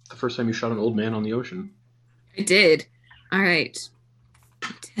 The first time you shot an old man on the ocean. I did. All right.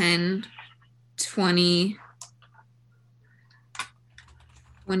 10, 20,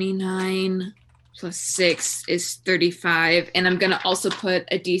 29 plus 6 is 35. And I'm going to also put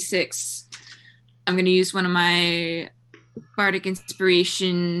a d6. I'm going to use one of my Bardic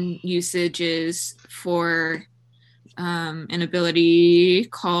Inspiration usages for an ability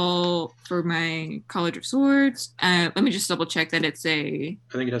call for my College of Swords. Let me just double check that it's a...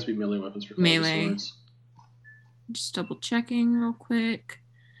 I think it has to be melee weapons for College of Swords. Just double checking real quick.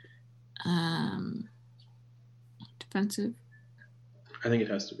 Defensive. I think it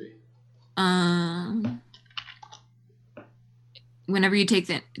has to be. Whenever you take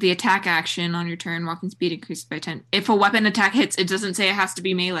the attack action on your turn, walking speed increases by 10. If a weapon attack hits, it doesn't say it has to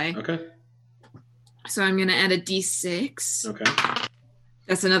be melee. Okay. So I'm going to add a d6. Okay.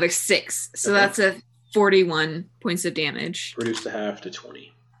 That's another 6. So that's a 41 points of damage. Reduce the half to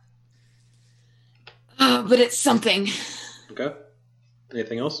 20. But it's something. Okay.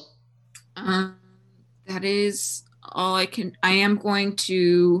 Anything else? That is all I can... I am going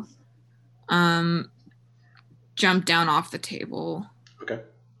to jump down off the table. Okay. All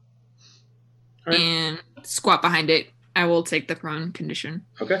right. And squat behind it. I will take the prone condition.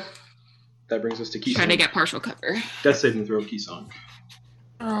 Okay. That brings us to Kisong. Try to get partial cover. Death saving throw, Kisong.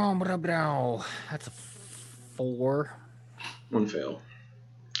 Oh, bro. That's a 4. One fail.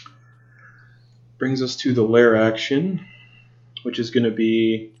 Brings us to the lair action, which is going to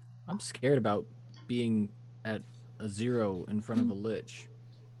be... I'm scared about being at a 0 in front of a lich.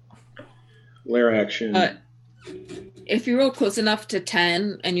 Lair action. If you roll close enough to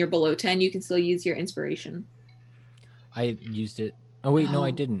 10 and you're below 10, you can still use your inspiration. I used it. Oh, wait, no,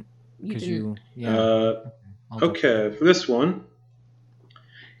 I didn't. Because you... Yeah. Okay, for this one,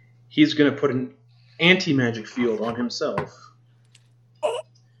 he's going to put an anti-magic field on himself.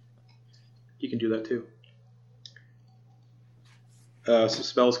 You can do that too. So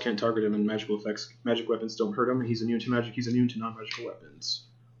spells can't target him, and magic weapons don't hurt him. And he's immune to magic. He's immune to non-magical weapons.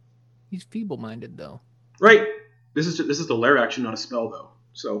 He's feeble-minded, though. Right. This is the lair action, not a spell, though.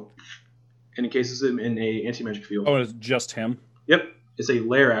 So, and it cases him in a anti-magic field. Oh, it's just him? Yep. It's a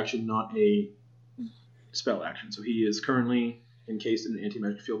lair action, not a spell action. So he is currently encased in an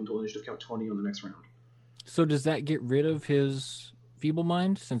anti-magic field until initiative count 20 on the next round. So does that get rid of his feeble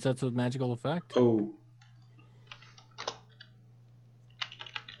mind, since that's a magical effect? Oh.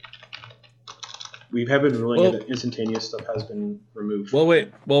 We have been ruling that instantaneous stuff has been removed. Well,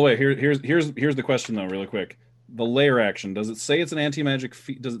 wait. Here's the question though, really quick. The lair action, does it say it's an anti-magic?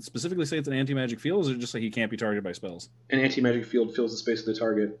 Does it specifically say it's an anti-magic field, or is it just like he can't be targeted by spells? An anti-magic field fills the space of the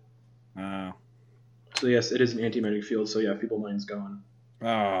target. So yes, it is an anti-magic field. So yeah, feeble mind's gone.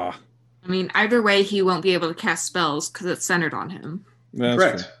 I mean, either way, he won't be able to cast spells because it's centered on him. That's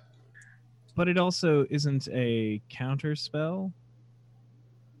correct. True. But it also isn't a counter spell.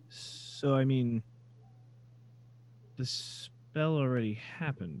 So I mean, the spell already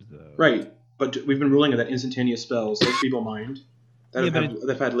happened, though. Right, but we've been ruling that instantaneous spells, like Feeble Mind, that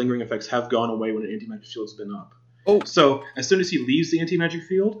have had lingering effects, have gone away when an anti-magic field's been up. Oh, so as soon as he leaves the anti-magic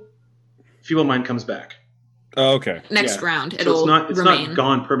field, Feeble Mind comes back. Oh, okay. Next round, so it'll it's not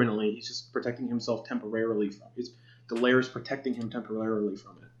gone permanently. He's just protecting himself temporarily from it. The lair is protecting him temporarily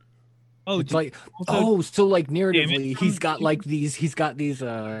from it. Oh, it's like so like narratively, he's got like these. He's got these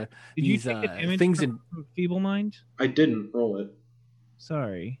Did you take an image things from in Feeble Mind? I didn't roll it.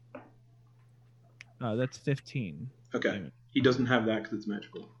 Sorry. That's 15. Okay, he doesn't have that because it's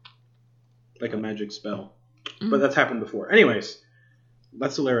magical, like a magic spell. But that's happened before. Anyways,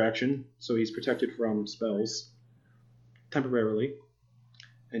 that's the lair action. So he's protected from spells temporarily,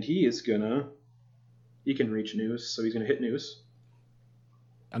 and he can reach Noose, so he's gonna hit Noose.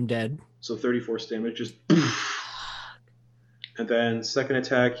 I'm dead. So 34 damage, just and then second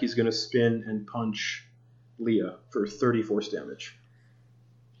attack, he's gonna spin and punch Leah for 34 damage.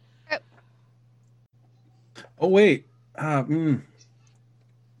 Oh wait.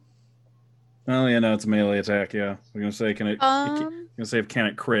 Oh yeah, no, it's a melee attack. Yeah, we're gonna say can it? Um, Gonna say if can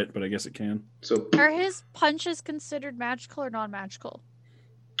it crit, but I guess it can. So Are his punches considered magical or non-magical?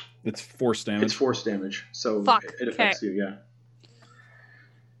 It's force damage. it's force damage, so Fuck, it affects you. Yeah.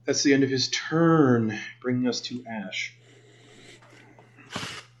 That's the end of his turn, bringing us to Ash.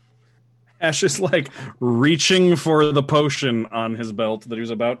 Ash is like reaching for the potion on his belt that he was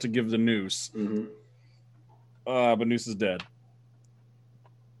about to give to Noose. Mm-hmm. But Noose is dead.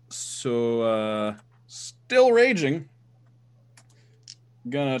 So, still raging.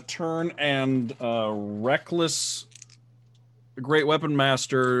 Gonna turn and reckless Great Weapon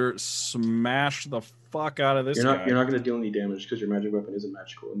Master smash the fuck out of this guy. You're not going to deal any damage because your magic weapon isn't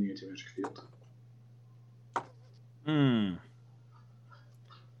magical in the anti-magic field.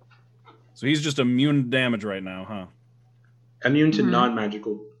 So he's just immune to damage right now, huh? Immune to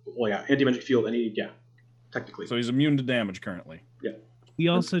non-magical. Well, yeah, anti-magic field. Technically. So he's immune to damage currently. Yeah. We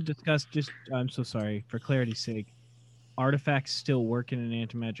also discussed, I'm so sorry, for clarity's sake, artifacts still work in an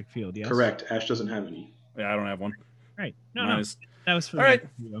anti-magic field, yes? Correct. Ash doesn't have any. Yeah, I don't have one. Right. That was for all right.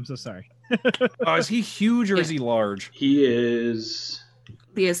 I'm so sorry. Is he huge or is he large? He is.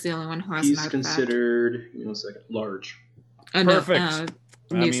 Leah's the only one who has He's an artifact. considered. Give me 1 second. Large. Perfect. That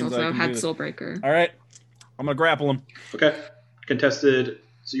Noose means I also can had do this. Soulbreaker. All right. I'm going to grapple him. Okay. Contested.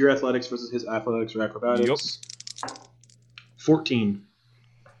 So your athletics versus his athletics or acrobatics. Yep. 14.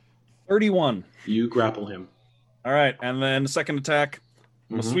 31. You grapple him. All right. And then the second attack,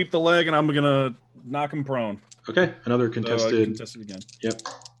 I'm going to sweep the leg and I'm going to knock him prone. Okay. Another contested. So contested again. Yep.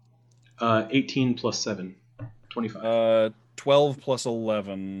 18 plus 7. 25. 12 plus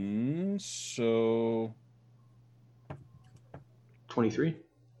 11. So 23.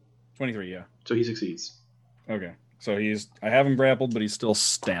 23, yeah. So he succeeds. Okay. So I have him grappled, but he's still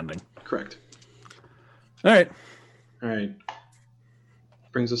standing. Correct. All right. All right.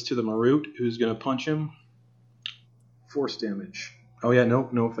 Brings us to the Marut, who's going to punch him. Force damage. Oh, yeah, no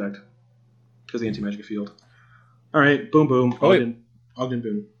effect. Because of the anti-magic field. All right, boom, boom. Ogden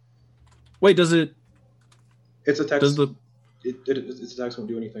boom. Wait, does it... Its attacks, does the... its attacks won't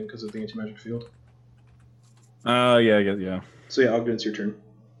do anything because of the anti-magic field. Yeah. So, yeah, Ogden, it's your turn.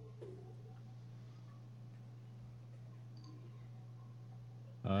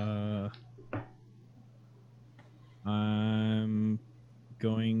 I'm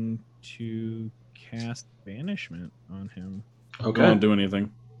going to cast Banishment on him. Okay. Won't do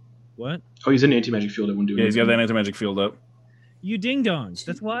anything. What? Oh, he's in the anti-magic field. It won't do anything. Yeah, he's got that anti-magic field up. You ding-dongs.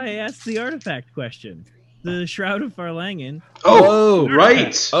 That's why I asked the artifact question. The Shroud of Farlangen. Oh,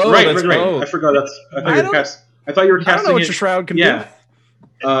 right. Oh, right. Oh. I forgot that's... I thought you were casting I don't know what it. your Shroud can do.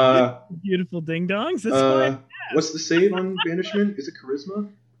 Beautiful ding-dongs. That's why. What's the save on Banishment? Is it Charisma?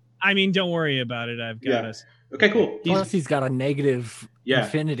 I mean, don't worry about it. I've got us. Okay, cool. Plus, he's got a negative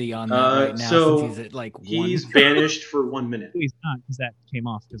infinity on that right now so since he's at like 1. He's banished for 1 minute. He's not, because that came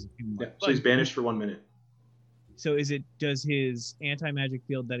off because of him. Yeah, so he's banished for 1 minute. So does his anti-magic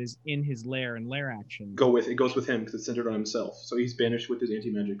field that is in his lair and lair action it goes with him because it's centered on himself. So he's banished with his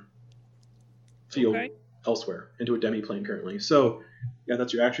anti-magic field elsewhere into a demi-plane currently. So yeah,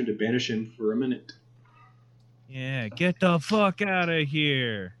 that's your action to banish him for 1 minute. Yeah, get the fuck out of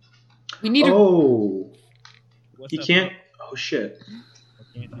here. We need he can't. Oh shit.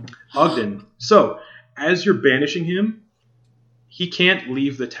 Ogden. So as you're banishing him, he can't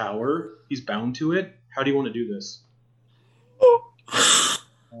leave the tower. He's bound to it. How do you want to do this? I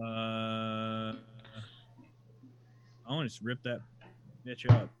want to just rip that bitch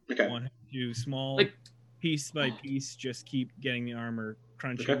up. Okay. I want to small, piece by piece, just keep getting the armor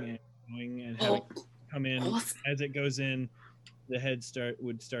crunching and going and have it come in. As it goes in, the head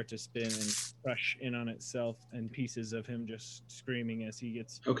would start to spin and crush in on itself, and pieces of him just screaming as he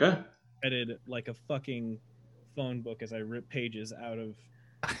gets headed like a fucking phone book as I rip pages out of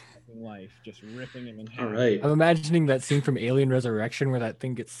life, just ripping him in half. All right. I'm imagining that scene from Alien Resurrection where that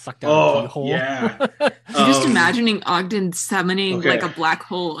thing gets sucked out of the hole. Yeah. I'm just imagining Ogden summoning like a black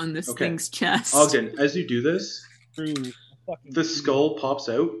hole in this thing's chest. Ogden, as you do this, the skull pops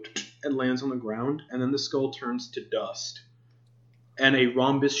out and lands on the ground, and then the skull turns to dust. And a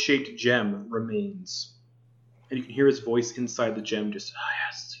rhombus-shaped gem remains. And you can hear his voice inside the gem just,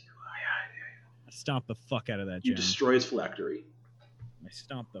 Stomp the fuck out of that gem. You destroy his phylactery. I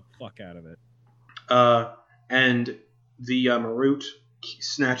stomp the fuck out of it. And the Marut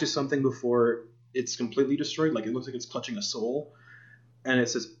snatches something before it's completely destroyed. Like, it looks like it's clutching a soul. And it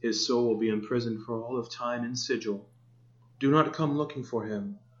says, his soul will be imprisoned for all of time in Sigil. Do not come looking for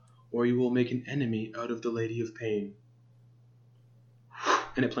him, or you will make an enemy out of the Lady of Pain.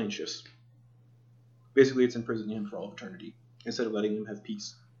 And it plane shifts. Basically, it's imprisoning him for all of eternity, instead of letting him have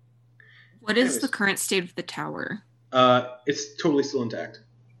peace. What is the current state of the tower? It's totally still intact.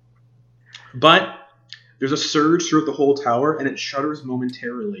 But there's a surge throughout the whole tower, and it shudders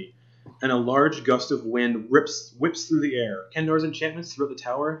momentarily. And a large gust of wind whips through the air. Kendar's enchantments throughout the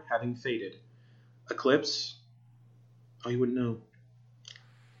tower having faded. Eclipse? Oh, you wouldn't know.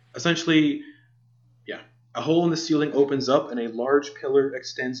 Essentially, a hole in the ceiling opens up, and a large pillar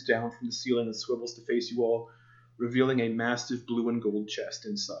extends down from the ceiling and swivels to face you all, revealing a massive blue and gold chest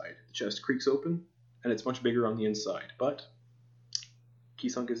inside. The chest creaks open, and it's much bigger on the inside. But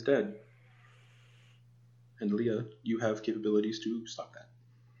Kisunk is dead. And Leah, you have capabilities to stop that.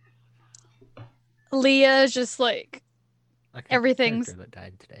 Leah is just like everything's that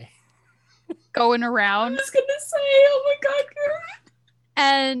died today. Going around. I was gonna say, oh my god, girl.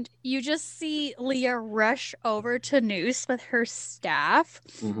 And you just see Leah rush over to Noose with her staff,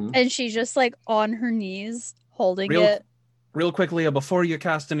 and she's just like on her knees holding it. Real quick, Leah, before you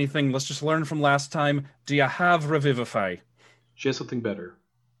cast anything, let's just learn from last time. Do you have Revivify? She has something better.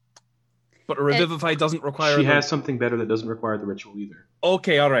 But Revivify doesn't require... She has something better that doesn't require the ritual either.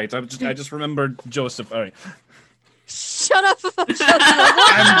 Okay, all right. I just remembered Joseph. All right. Shut up! I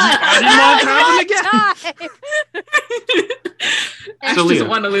didn't want to happen again! Ash doesn't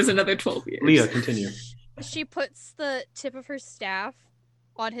want to lose another 12 years. Leah, continue. She puts the tip of her staff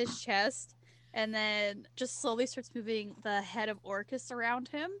on his chest, and then just slowly starts moving the head of Orcus around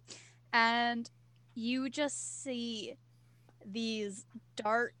him, and you just see these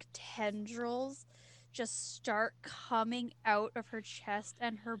dark tendrils just start coming out of her chest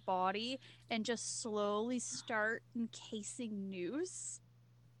and her body and just slowly start encasing Noose.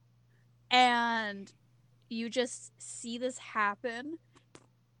 And you just see this happen.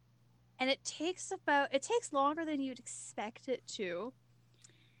 And it takes longer than you'd expect it to.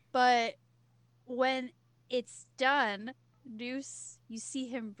 But when it's done, Noose, you see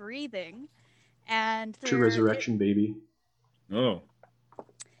him breathing. And True resurrection, baby. Oh.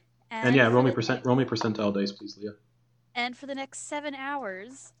 And yeah, roll me percentile dice, please, Leah. And for the next 7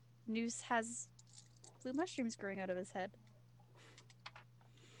 hours, Noose has blue mushrooms growing out of his head.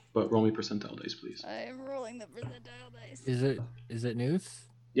 But roll me percentile dice, please. I'm rolling the percentile dice. Is it Noose?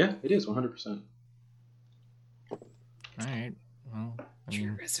 Yeah, it is 100%. All right. Well,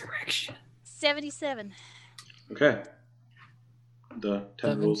 True resurrection. 77. Okay. The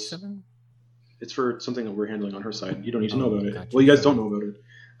tendrils. 77? It's for something that we're handling on her side. You don't need to know about it. Gotcha. Well, you guys don't know about it.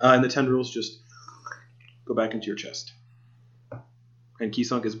 And the tendrils just go back into your chest. And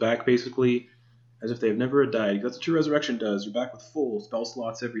Kisunk is back basically as if they have never died. That's what True Resurrection does. You're back with full spell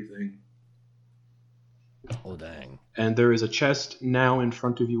slots, everything. Oh, dang. And there is a chest now in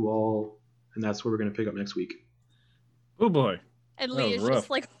front of you all, and that's where we're going to pick up next week. Oh, boy. And Leah's just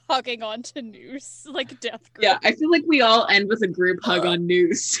like hugging onto Noose, like death grip. Yeah, I feel like we all end with a group hug on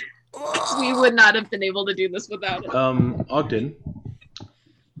Noose. We would not have been able to do this without it. Ogden,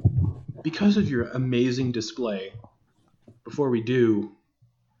 because of your amazing display, before we do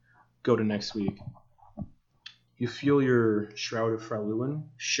go to next week, you feel your Shroud of Fraulein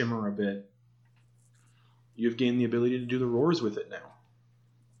shimmer a bit. You've gained the ability to do the roars with it now.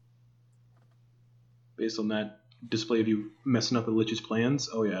 Based on that display of you messing up the Lich's plans,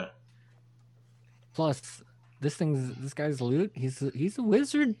 oh yeah. Plus, this guy's loot. He's a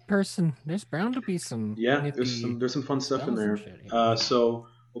wizard person. There's bound to be some. Yeah, there's some fun stuff in there. Shit, yeah. So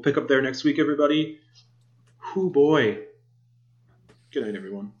we'll pick up there next week, everybody. Hoo boy. Good night,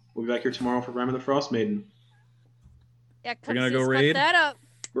 everyone. We'll be back here tomorrow for Rime of the Frost Maiden. Yeah, we're gonna go raid. That up.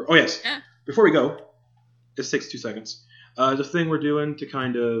 Oh yes. Yeah. Before we go, this takes 2 seconds. The thing we're doing to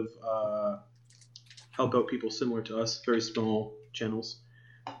kind of help out people similar to us, very small channels.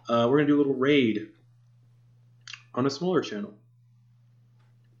 We're gonna do a little raid on a smaller channel.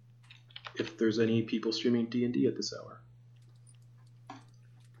 If there's any people streaming D&D at this hour.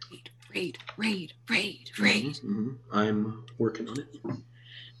 Raid. Mm-hmm. I'm working on it.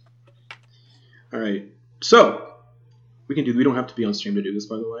 All right. So we don't have to be on stream to do this,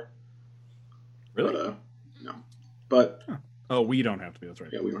 by the way. Really? But, no. But oh, we don't have to be. That's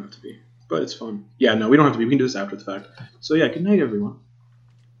right. Yeah, we don't have to be. But it's fun. Yeah, no, we don't have to be. We can do this after the fact. So yeah, good night, everyone.